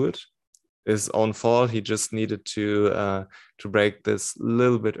he blew it. His own fault. He just needed to break this a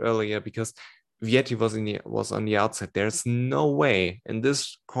little bit earlier because Vietti was on the outside. There's no way in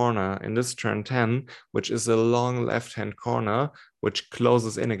this corner, in this turn 10, which is a long left-hand corner, which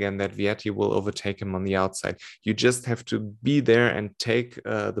closes in again, that Vietti will overtake him on the outside. You just have to be there and take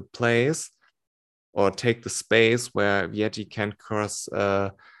the place or take the space where Vietti can cross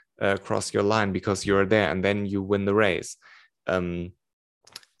your line because you're there, and then you win the race.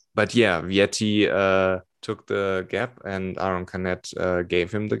 But yeah, Vietti took the gap, and Aaron Canet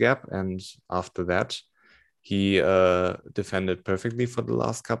gave him the gap. And after that, he defended perfectly for the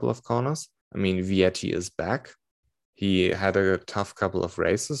last couple of corners. I mean, Vietti is back. He had a tough couple of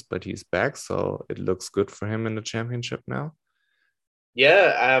races, but he's back, so it looks good for him in the championship now.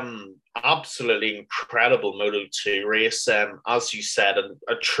 Yeah, absolutely incredible Moto2 race. As you said,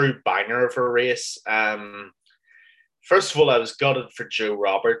 a true banger of a race. First of all, I was gutted for Joe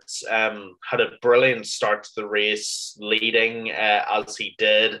Roberts. Had a brilliant start to the race, leading as he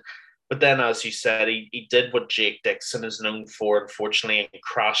did. But then, as you said, he did what Jake Dixon is known for, unfortunately, and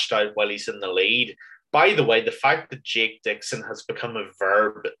crashed out while he's in the lead. By the way, the fact that Jake Dixon has become a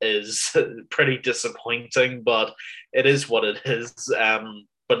verb is pretty disappointing, but it is what it is.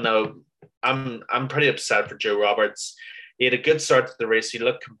 But no, I'm pretty upset for Joe Roberts. He had a good start to the race. He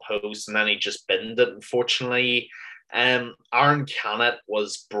looked composed, and then he just binned it, unfortunately. Aaron Canet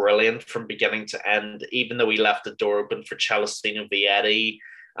was brilliant from beginning to end, even though he left the door open for Celestino Vietti.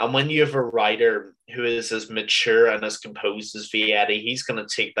 And when you have a rider who is as mature and as composed as Vietti, he's going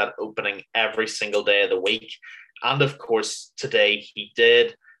to take that opening every single day of the week. And of course, today he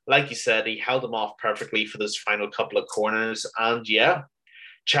did. Like you said, he held him off perfectly for those final couple of corners. And yeah,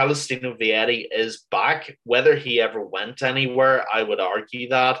 Celestino Vietti is back. Whether he ever went anywhere, I would argue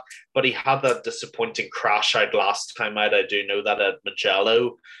that. But he had that disappointing crash out last time out. I do know that at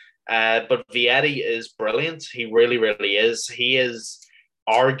Mugello. But Vietti is brilliant. He really, really is. He is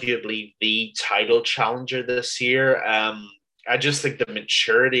arguably the title challenger this year. I just think the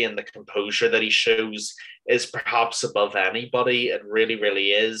maturity and the composure that he shows is perhaps above anybody. It really, really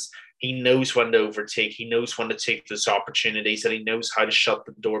is. He knows when to overtake. He knows when to take those opportunities, and he knows how to shut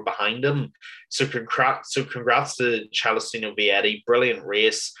the door behind him. So congrats to Celestino Vietti. Brilliant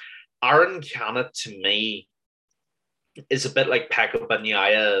race. Aaron Canet, to me, is a bit like Pecco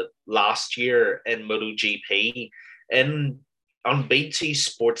Bagnaia last year in MotoGP. On BT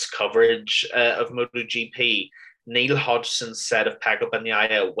Sports coverage of MotoGP, Neil Hodgson said of Pecco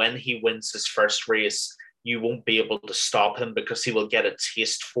Bagnaia, when he wins his first race, you won't be able to stop him because he will get a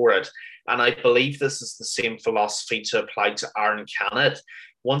taste for it. And I believe this is the same philosophy to apply to Aaron Canet.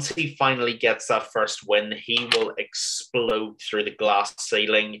 Once he finally gets that first win, he will explode through the glass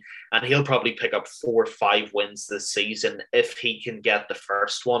ceiling, and he'll probably pick up 4 or 5 wins this season if he can get the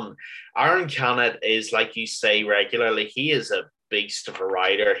first one. Aaron Canet is, like you say regularly, he is a beast of a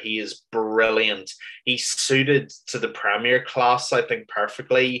rider. He is brilliant. He's suited to the Premier class, I think,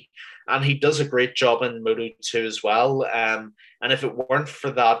 perfectly. And he does a great job in Moto2 as well. And if it weren't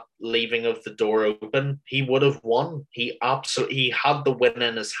for that leaving of the door open, he would have won. He had the win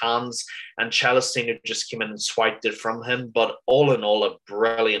in his hands, and Celestino just came in and swiped it from him. But all in all, a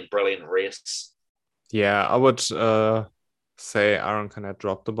brilliant, brilliant race. Yeah, I would say Aaron Canet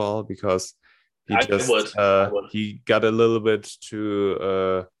dropped the ball because he just he got a little bit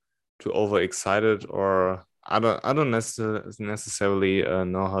too overexcited, or I don't necessarily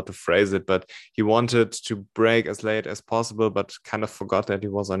know how to phrase it, but he wanted to brake as late as possible, but kind of forgot that he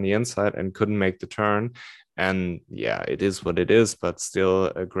was on the inside and couldn't make the turn. And yeah, it is what it is, but still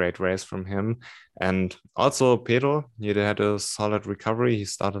a great race from him. And also Pedro, he had a solid recovery. He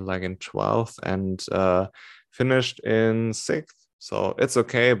started like in 12th and finished in 6th. So it's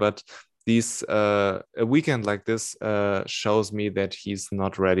okay, but a weekend like this shows me that he's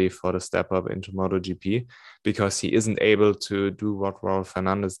not ready for the step up into MotoGP, because he isn't able to do what Raul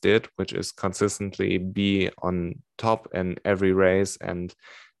Fernandez did, which is consistently be on top in every race and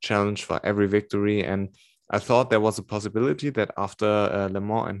challenge for every victory. And I thought there was a possibility that after Le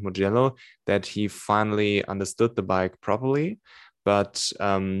Mans and Mugello that he finally understood the bike properly, but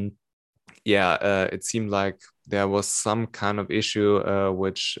it seemed like there was some kind of issue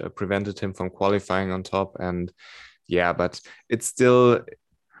which prevented him from qualifying on top. And yeah, but it's still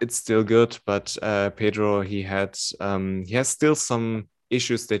good. But Pedro, he has still some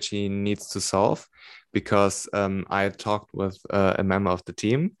issues that he needs to solve, because I talked with a member of the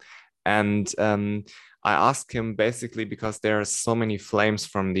team, and I asked him basically, because there are so many flames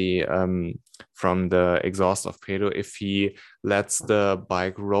from the exhaust of Pedro, if he lets the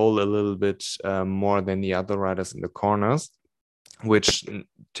bike roll a little bit more than the other riders in the corners, which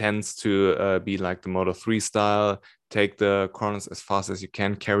tends to be like the Moto3 style, take the corners as fast as you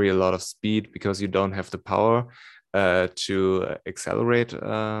can, carry a lot of speed because you don't have the power to accelerate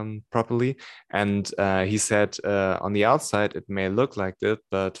properly. And he said on the outside it may look like that,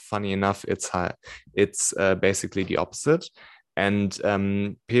 but funny enough, it's basically the opposite. And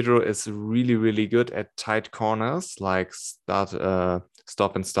Pedro is really, really good at tight corners, like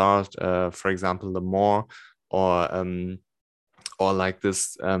stop and start, for example, the more, or like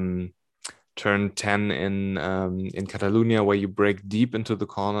this turn 10 in Catalunya, where you break deep into the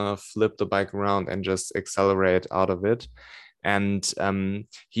corner, flip the bike around, and just accelerate out of it. And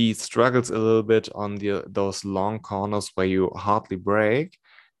he struggles a little bit on those long corners where you hardly brake,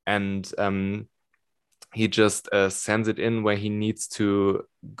 and he just sends it in where he needs to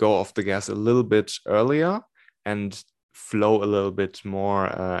go off the gas a little bit earlier and flow a little bit more,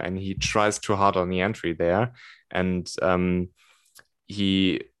 and he tries too hard on the entry there, and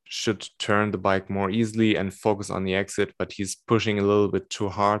he should turn the bike more easily and focus on the exit, but he's pushing a little bit too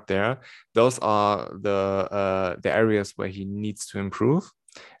hard there. Those are the areas where he needs to improve.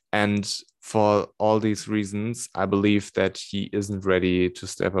 And for all these reasons, I believe that he isn't ready to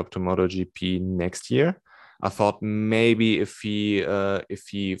step up to MotoGP next year. I thought maybe if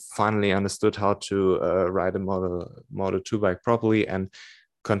he finally understood how to ride a Moto2 bike properly and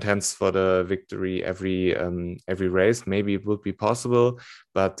contends for the victory every race, maybe it would be possible.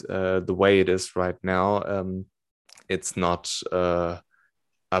 But the way it is right now, it's not.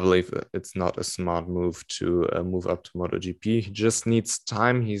 I believe it's not a smart move to move up to MotoGP. He just needs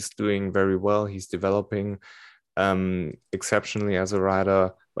time. He's doing very well. He's developing exceptionally as a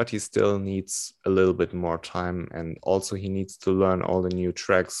rider, but he still needs a little bit more time. And also he needs to learn all the new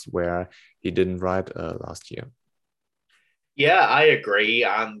tracks where he didn't ride last year. Yeah, I agree.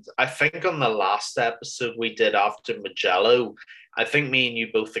 And I think on the last episode we did after Mugello, I think me and you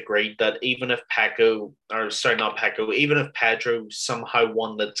both agreed that even if even if Pedro somehow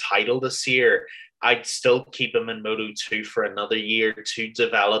won the title this year, I'd still keep him in Moto 2 for another year to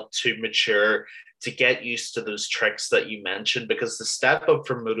develop, to mature, to get used to those tricks that you mentioned, because the step up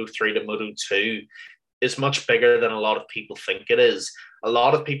from Moto 3 to Moto 2 is much bigger than a lot of people think it is. A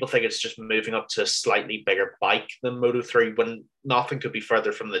lot of people think it's just moving up to a slightly bigger bike than Moto 3, when nothing could be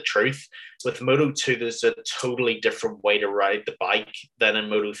further from the truth. With Moto 2, there's a totally different way to ride the bike than in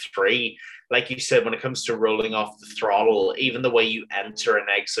Moto 3. Like you said, when it comes to rolling off the throttle, even the way you enter and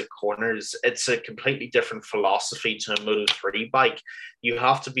exit corners, it's a completely different philosophy to a Moto 3 bike. You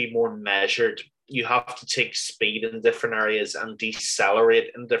have to be more measured. You have to take speed in different areas and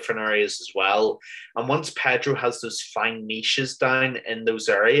decelerate in different areas as well. And once Pedro has those fine niches down in those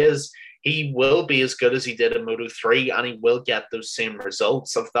areas, he will be as good as he did in Moto 3, and he will get those same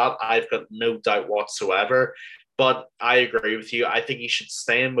results. Of that, I've got no doubt whatsoever. But I agree with you. I think he should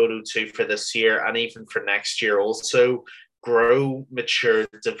stay in Moto 2 for this year and even for next year also. Grow, mature,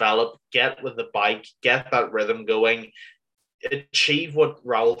 develop, get with the bike, get that rhythm going, achieve what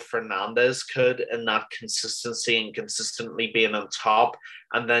Raul Fernandez could in that consistency and consistently being on top,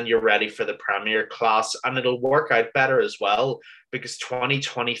 and then you're ready for the Premier class, and it'll work out better as well, because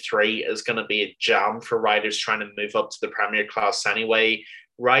 2023 is going to be a jam for riders trying to move up to the Premier class anyway.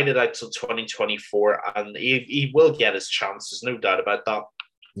 Ride it out till 2024 and he will get his chances, no doubt about that.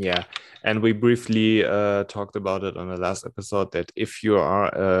 Yeah, and we briefly talked about it on the last episode, that if you are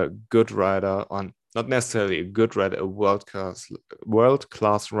a good rider, on not necessarily a good rider, a world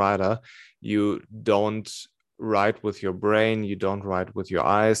class rider, you don't ride with your brain, you don't ride with your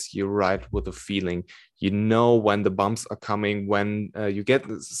eyes, you ride with a feeling. You know when the bumps are coming, when you get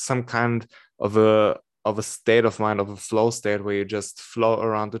some kind of a state of mind, of a flow state, where you just flow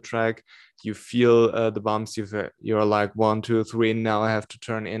around the track. You feel the bumps. You're like 1, 2, 3. Now I have to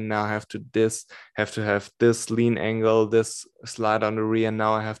turn in. Now I have to have this lean angle, this slide on the rear.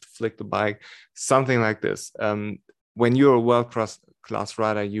 Now I have to flick the bike, something like this. When you're a world class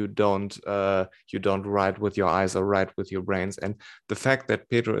rider, you don't ride with your eyes or ride with your brains. And the fact that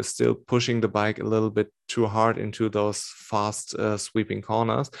Pedro is still pushing the bike a little bit too hard into those fast sweeping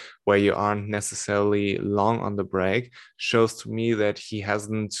corners where you aren't necessarily long on the brake shows to me that he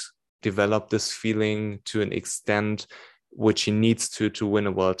hasn't developed this feeling to an extent which he needs to win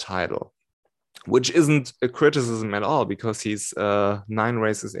a world title. Which isn't a criticism at all, because he's 9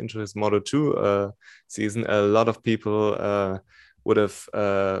 races into his Moto2 season. A lot of people would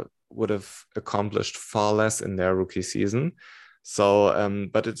have accomplished far less in their rookie season. So,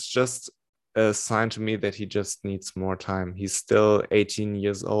 but it's just a sign to me that he just needs more time. He's still 18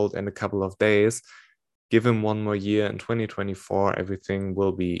 years old and a couple of days. Give him 1 more year. In 2024, everything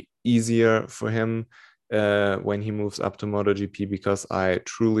will be easier for him. when he moves up to MotoGP, because I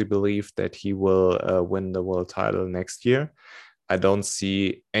truly believe that he will win the world title next year. I don't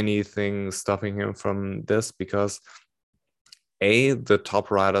see anything stopping him from this, because the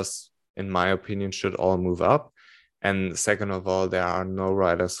top riders, in my opinion, should all move up. And second of all, there are no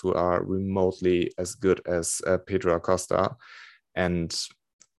riders who are remotely as good as Pedro Acosta. And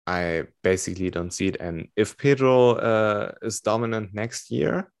I basically don't see it. And if Pedro is dominant next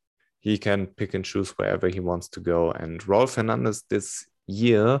year, he can pick and choose wherever he wants to go. And Raul Fernandez this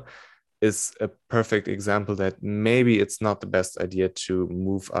year is a perfect example that maybe it's not the best idea to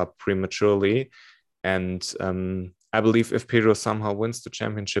move up prematurely. And I believe if Pedro somehow wins the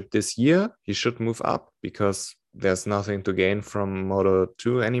championship this year, he should move up, because there's nothing to gain from Moto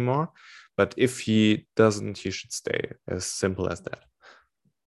 2 anymore. But if he doesn't, he should stay. As simple as that.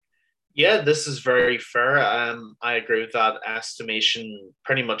 Yeah, this is very fair. I agree with that estimation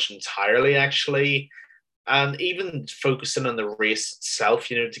pretty much entirely, actually. And even focusing on the race itself,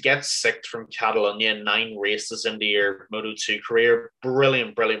 to get sixth from Catalunya, 9 races into your Moto2 career,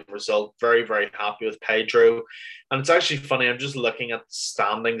 brilliant, brilliant result. Very, very happy with Pedro. And it's actually funny, I'm just looking at the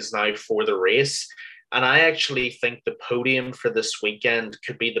standings now for the race. And I actually think the podium for this weekend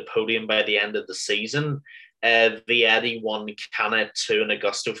could be the podium by the end of the season. Vietti 1, Canet 2, and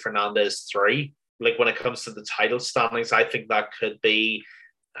Augusto Fernandez 3. Like, when it comes to the title standings, I think that could be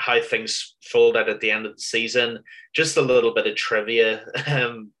how things fold out at the end of the season. Just a little bit of trivia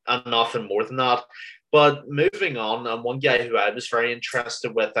and nothing more than that. But moving on, and one guy who I was very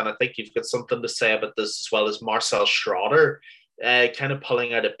interested with, and I think you've got something to say about this as well, as Marcel Schroeder, kind of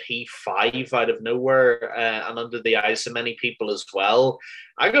pulling out a P5 out of nowhere and under the eyes of many people as well.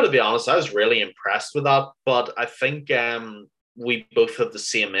 I got to be honest, I was really impressed with that. But I think we both have the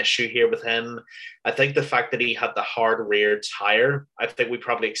same issue here with him. I think the fact that he had the hard rear tire, I think we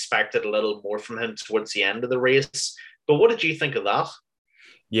probably expected a little more from him towards the end of the race. But what did you think of that?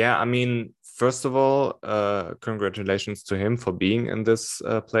 Yeah, I mean, first of all, congratulations to him for being in this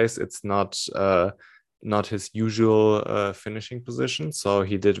place. It's not his usual finishing position, so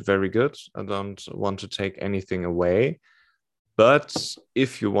he did very good. I don't want to take anything away, but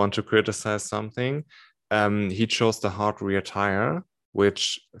if you want to criticize something, he chose the hard rear tire,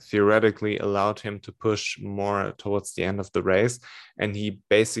 which theoretically allowed him to push more towards the end of the race, and he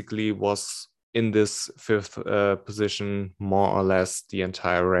basically was in this fifth position more or less the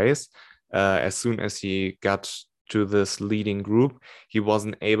entire race. As soon as he got to this leading group, he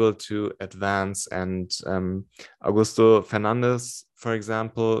wasn't able to advance. And Augusto Fernandez, for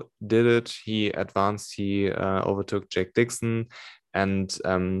example, did it. He advanced, he overtook Jake Dixon, and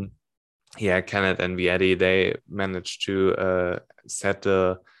Kenneth and Vietti, they managed to set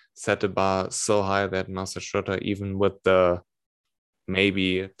the bar so high that Marcel Schroeder, even with the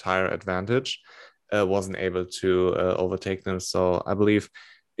maybe tire advantage, wasn't able to overtake them. So I believe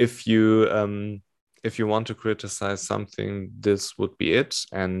if you want to criticize something, this would be it.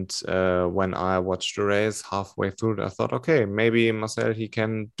 And when I watched the race halfway through, I thought, okay, maybe Marcel, he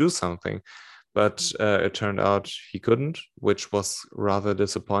can do something. But it turned out he couldn't, which was rather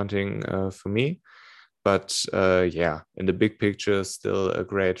disappointing for me. But in the big picture, still a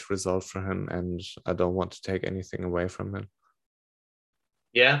great result for him, and I don't want to take anything away from him.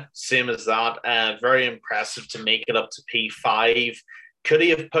 Yeah, same as that. Very impressive to make it up to P5. Could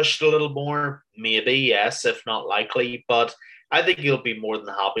he have pushed a little more? Maybe, yes, if not likely. But I think he'll be more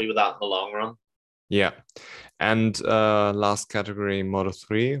than happy with that in the long run. Yeah. And last category, Moto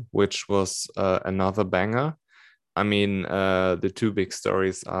 3, which was another banger. I mean, the two big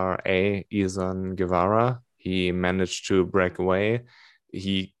stories are Izan Guevara. He managed to break away.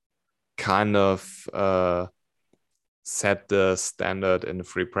 He kind of set the standard in the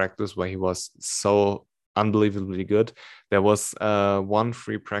free practice where he was so unbelievably good. There was one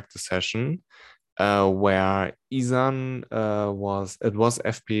free practice session where Izan was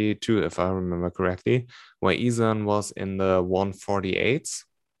FP2, if I remember correctly, where Izan was in the 148s,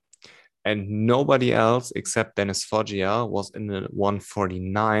 and nobody else except Dennis Foggia was in the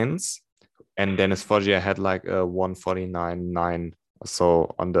 149s, and Dennis Foggia had like a 149.9,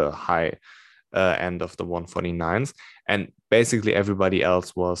 so on the high end of the 149s, and basically everybody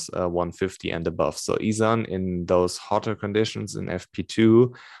else was 150 and above. So Izan, in those hotter conditions in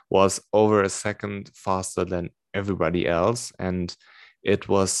FP2, was over a second faster than everybody else, and it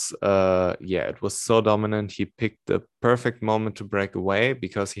was so dominant. He picked the perfect moment to break away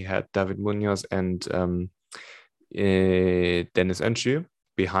because he had David Munoz and Dennis Öncü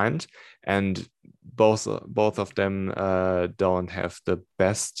behind, and both of them don't have the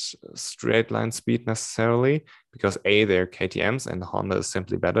best straight line speed necessarily, because A, they're KTMs and Honda is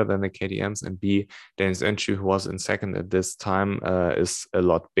simply better than the KTMs, and B, Dennis Öncü, who was in second at this time, is a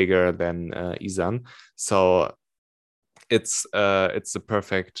lot bigger than Izan. So it's the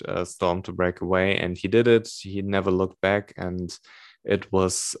perfect storm to break away, and he did it. He never looked back, and it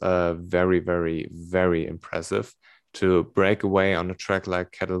was very, very, very impressive. To break away on a track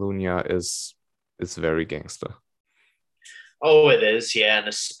like Catalunya is very gangster. Oh, it is, yeah, and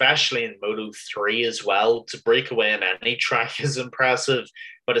especially in Moto 3 as well. To break away on any track is impressive,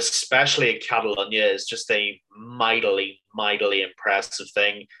 but especially at Catalunya is just a mightily, mightily impressive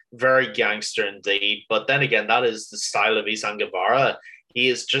thing. Very gangster indeed. But then again, that is the style of Izan Guevara. He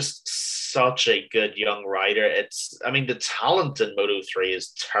is just such a good young rider. I mean, the talent in Moto 3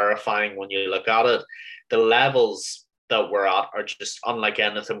 is terrifying when you look at it. The levels that we're at are just unlike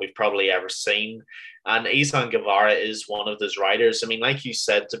anything we've probably ever seen. And Izan Guevara is one of those riders. I mean, like you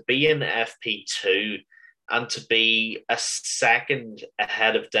said, to be in FP2 and to be a second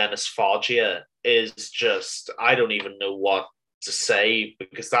ahead of Dennis Foggia is just, I don't even know what to say,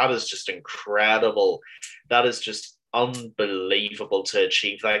 because that is just incredible. That is just unbelievable to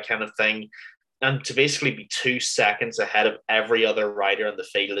achieve that kind of thing. And to basically be 2 seconds ahead of every other rider in the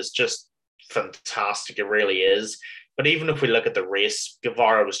field is just fantastic. It really is. But even if we look at the race,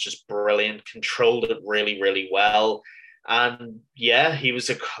 Guevara was just brilliant, controlled it really, really well. And yeah, he was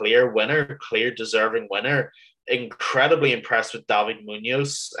a clear winner, clear deserving winner. Incredibly impressed with David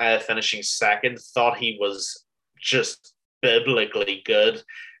Munoz finishing second. Thought he was just biblically good.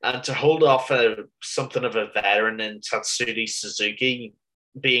 And to hold off something of a veteran in Tatsuki Suzuki,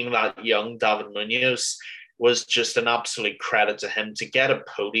 being that young David Munoz, was just an absolute credit to him to get a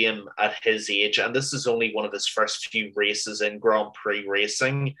podium at his age. And this is only one of his first few races in Grand Prix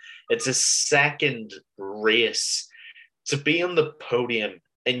racing. It's his second race. To be on the podium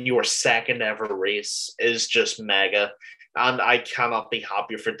in your second ever race is just mega. And I cannot be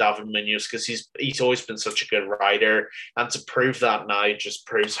happier for David Munoz, because he's always been such a good rider. And to prove that now just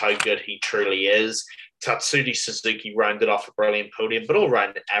proves how good he truly is. Tatsuki Suzuki rounded off a brilliant podium, but all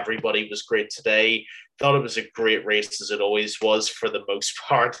around everybody was great today. Thought it was a great race, as it always was for the most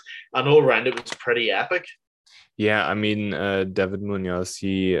part, and all around it was pretty epic. Yeah, I mean, David Munoz,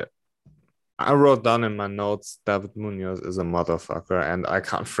 I wrote down in my notes, David Munoz is a motherfucker, and I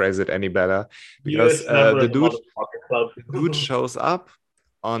can't phrase it any better, because Newest member of the Motherfucker Club. the dude shows up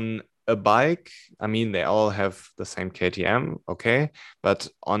on a bike. I mean, they all have the same KTM, okay, but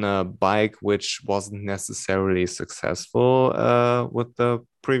on a bike which wasn't necessarily successful with the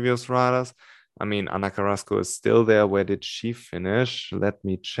previous riders. I mean, Ana Carrasco is still there. Where did she finish? Let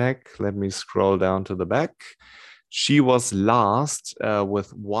me check. Let me scroll down to the back. She was last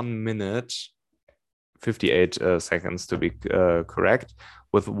with 1 minute, 58 seconds to be correct,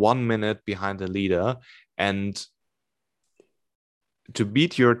 with 1 minute behind the leader. And to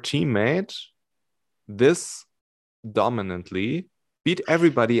beat your teammate this dominantly, beat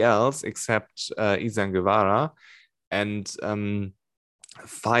everybody else except Izan Guevara, and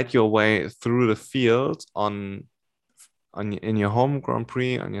fight your way through the field in your home Grand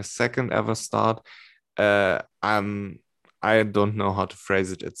Prix on your second ever start. I don't know how to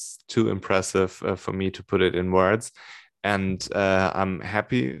phrase it. It's too impressive for me to put it in words. And I'm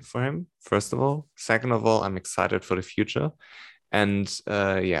happy for him, first of all. Second of all, I'm excited for the future. And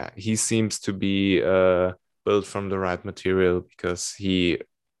yeah, he seems to be built from the right material, because he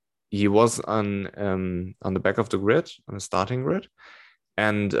was on the back of the grid, on the starting grid,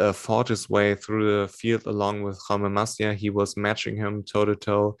 and fought his way through the field along with Jaume Masia. He was matching him toe to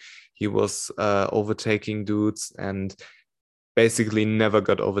toe. He was overtaking dudes and basically never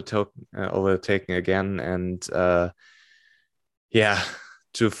got overtaken again. And yeah,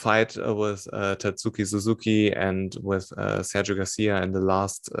 to fight with Tatsuki Suzuki and with Sergio Garcia in the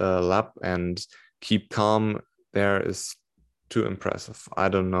last lap and keep calm there is too impressive. I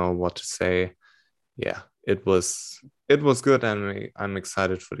don't know what to say. Yeah, it was good, and I'm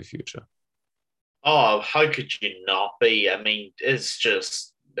excited for the future. Oh, how could you not be? I mean, it's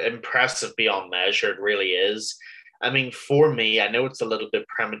just impressive beyond measure. It really is. I mean, for me, I know it's a little bit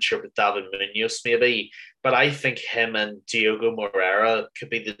premature with David Munoz, maybe, but I think him and Diogo Moreira could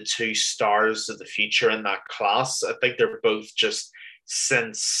be the two stars of the future in that class. I think they're both just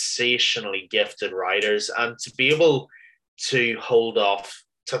sensationally gifted riders. And to be able to hold off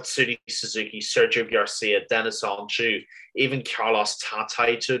Tatsuki Suzuki, Sergio Garcia, Dennis Onchu, even Carlos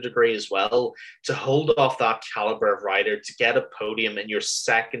Tatai to a degree as well, to hold off that caliber of rider, to get a podium in your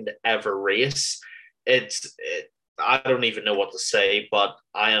second ever race, I don't even know what to say, but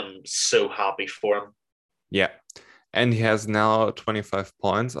I am so happy for him. Yeah. And he has now 25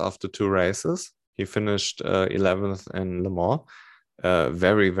 points after 2 races. He finished 11th in Le Mans.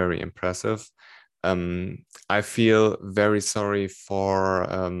 Very, very impressive. I feel very sorry for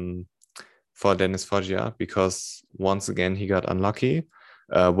Dennis Foggia because once again he got unlucky.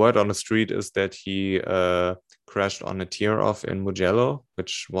 Word on the street is that he crashed on a tear-off in Mugello,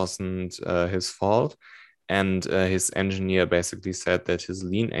 which wasn't his fault. And his engineer basically said that his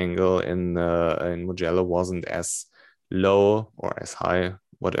lean angle in Mugello wasn't as low or as high,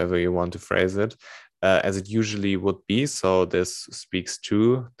 whatever you want to phrase it, as it usually would be. So this speaks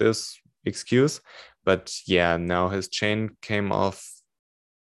to this excuse. But yeah, now his chain came off.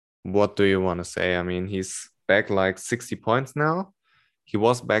 What do you want to say? I mean, he's back like 60 points now. He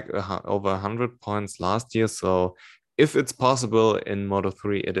was back over 100 points last year. So if it's possible in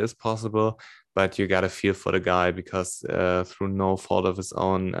Moto3, it is possible. But you got to feel for the guy because through no fault of his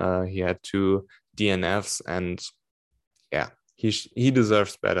own, he had 2 DNFs, and yeah, he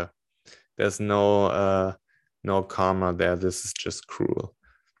deserves better. There's no karma there. This is just cruel.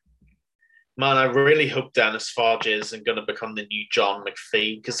 Man, I really hope Dennis Foggia isn't going to become the new John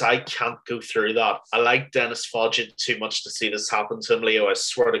McPhee because I can't go through that. I like Dennis Foggia too much to see this happen to him, Leo. I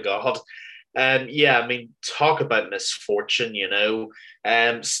swear to God. Yeah, I mean, talk about misfortune, you know.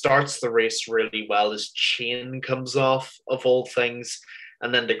 Starts the race really well. His chain comes off, of all things.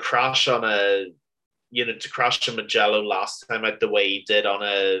 And then to crash on to crash a Mugello last time out the way he did on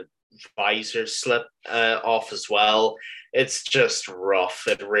a visor slip off as well. It's just rough.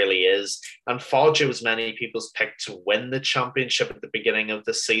 It really is. And Foggia was many people's pick to win the championship at the beginning of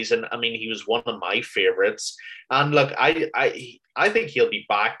the season. I mean, he was one of my favorites. And look, I think he'll be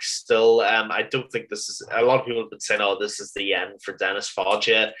back still. I don't think this is. A lot of people have been saying, "Oh, this is the end for Dennis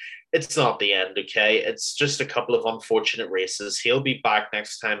Foggia." It's not the end, okay? It's just a couple of unfortunate races. He'll be back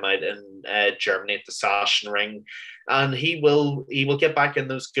next time out in Germany at the Sachsenring, and he will get back in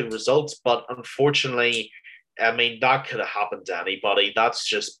those good results. But unfortunately, I mean, that could have happened to anybody. That's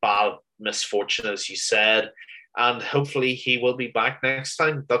just bad misfortune, as you said. And hopefully he will be back next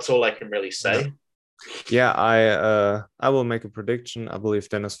time. That's all I can really say. Yeah, I will make a prediction. I believe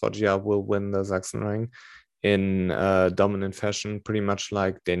Dennis Foggia will win the Sachsenring in dominant fashion, pretty much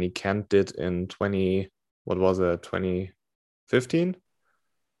like Danny Kent did in 2015?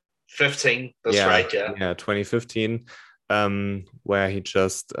 15, that's right, yeah. Yeah, 2015, where he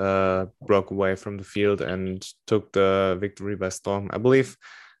just broke away from the field and took the victory by storm. I believe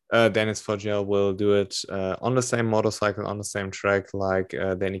Dennis Foggia will do it on the same motorcycle, on the same track like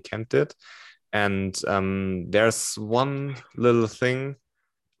Danny Kent did. And there's one little thing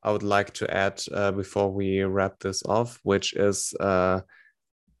I would like to add before we wrap this off, which is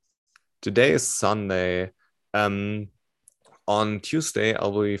today is Sunday. On Tuesday,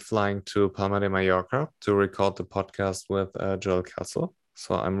 I'll be flying to Palma de Mallorca to record the podcast with Joel Castle.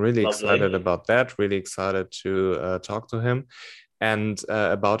 So I'm really excited about that, really excited to talk to him. And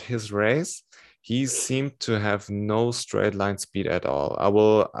about his race, he seemed to have no straight line speed at all. I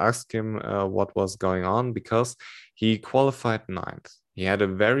will ask him what was going on because he qualified 9th. He had a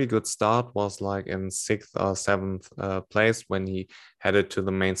very good start, was like in 6th or 7th place when he headed to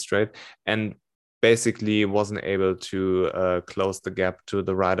the main straight, and basically wasn't able to close the gap to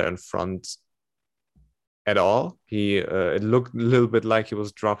the rider in front at all. It looked a little bit like he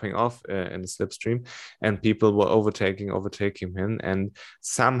was dropping off in the slipstream, and people were overtaking him, and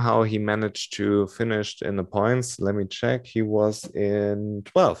somehow he managed to finish in the points. Let me check. He was in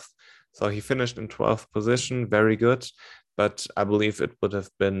 12th, so he finished in 12th position. Very good, but I believe it would have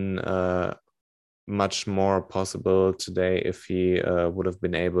been much more possible today if he would have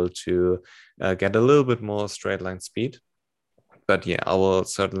been able to get a little bit more straight line speed. But yeah, I will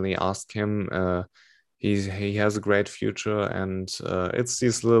certainly ask him. He has a great future, and it's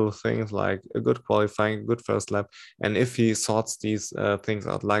these little things like a good qualifying, a good first lap, and if he sorts these things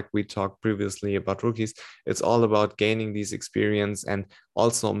out, like we talked previously about rookies, it's all about gaining these experience and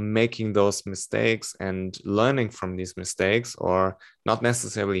also making those mistakes and learning from these mistakes, or not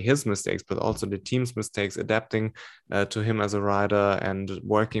necessarily his mistakes, but also the team's mistakes, adapting to him as a rider and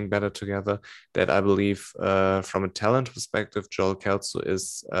working better together. That I believe, from a talent perspective, Joel Kelso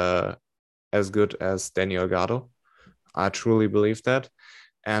is as good as Daniel Gardo. I truly believe that.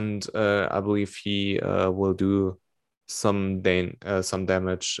 And I believe he will do some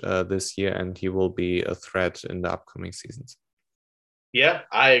damage this year, and he will be a threat in the upcoming seasons. Yeah,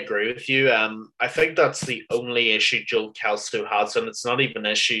 I agree with you. I think that's the only issue Joel Kelso has, and it's not even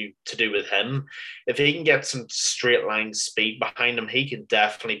an issue to do with him. If he can get some straight line speed behind him, he can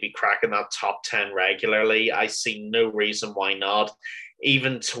definitely be cracking that top 10 regularly. I see no reason why not.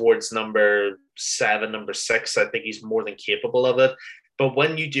 Even towards number seven, number six, I think he's more than capable of it. But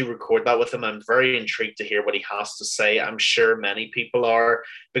when you do record that with him, I'm very intrigued to hear what he has to say. I'm sure many people are,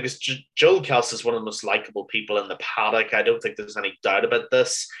 because Joel Kels is one of the most likable people in the paddock. I don't think there's any doubt about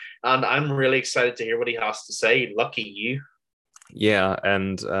this. And I'm really excited to hear what he has to say. Lucky you. Yeah,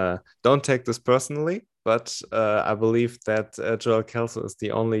 and don't take this personally, but I believe that Joel Kelso is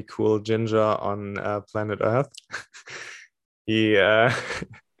the only cool ginger on planet Earth. he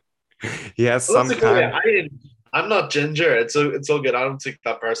he has Well, some that's a cool. kind. Yeah, I'm not ginger. It's all good. I don't take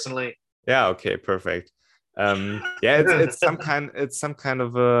that personally. Yeah, okay, perfect. Yeah, it's some kind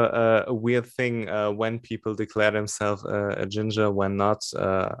of a weird thing when people declare themselves a ginger, when not.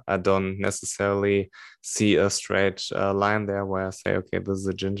 I don't necessarily see a straight line there where I say, okay, this is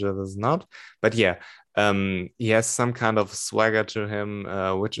a ginger, this is not. But yeah, he has some kind of swagger to him,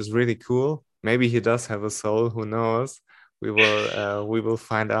 which is really cool. Maybe he does have a soul. Who knows? We will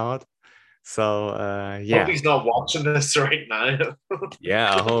find out. So Hope yeah, he's not watching this right now.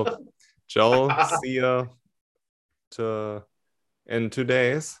 yeah, I hope. Joel, see you to in 2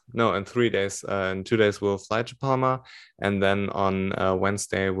 days. No, in 3 days. In 2 days, we'll fly to Palma. And then on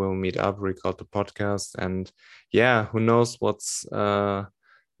Wednesday, we'll meet up, record the podcast. And yeah, who knows what the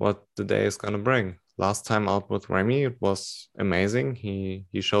day is going to bring. Last time out with Remy, it was amazing.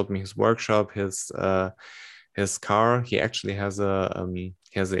 He showed me his workshop, his car. He actually has an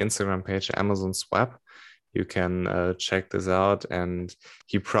Instagram page, Amazon Swap. You can check this out. And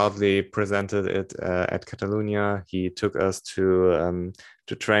he proudly presented it at Catalunya. He took us to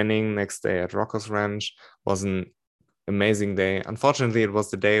training next day at Rocco's Ranch. Was an amazing day. Unfortunately, it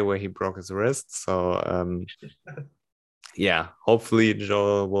was the day where he broke his wrist. So yeah, hopefully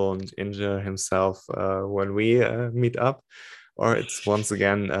Joel won't injure himself when we meet up, or it's once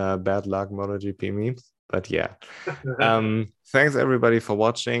again bad luck MotoGP memes. But yeah, thanks everybody for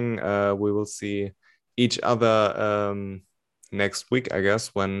watching. We will see each other next week, I guess,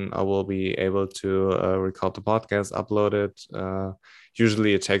 when I will be able to record the podcast, upload it.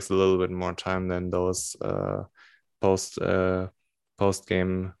 Usually, it takes a little bit more time than those post post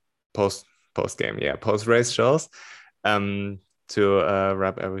game post game, yeah, post race shows, um, to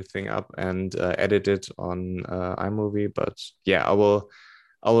wrap everything up and edit it on iMovie. But yeah, I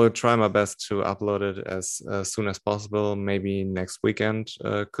will try my best to upload it as soon as possible. Maybe next weekend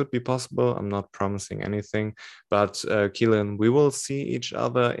could be possible. I'm not promising anything. But Keelan, we will see each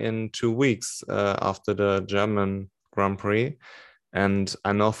other in 2 weeks after the German Grand Prix. And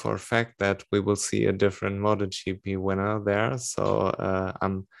I know for a fact that we will see a different MotoGP winner there. So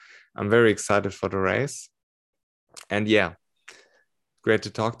I'm very excited for the race. And yeah, great to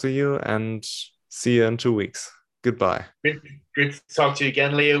talk to you and see you in 2 weeks. Goodbye. Great, great to talk to you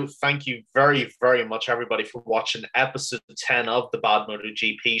again, Leo. Thank you very, very much, everybody, for watching episode 10 of the Bad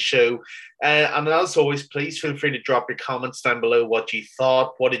MotoGP show. And as always, please feel free to drop your comments down below what you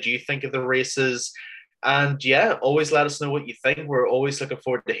thought. What did you think of the races? And yeah, always let us know what you think. We're always looking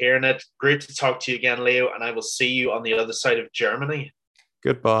forward to hearing it. Great to talk to you again, Leo. And I will see you on the other side of Germany.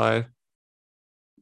 Goodbye.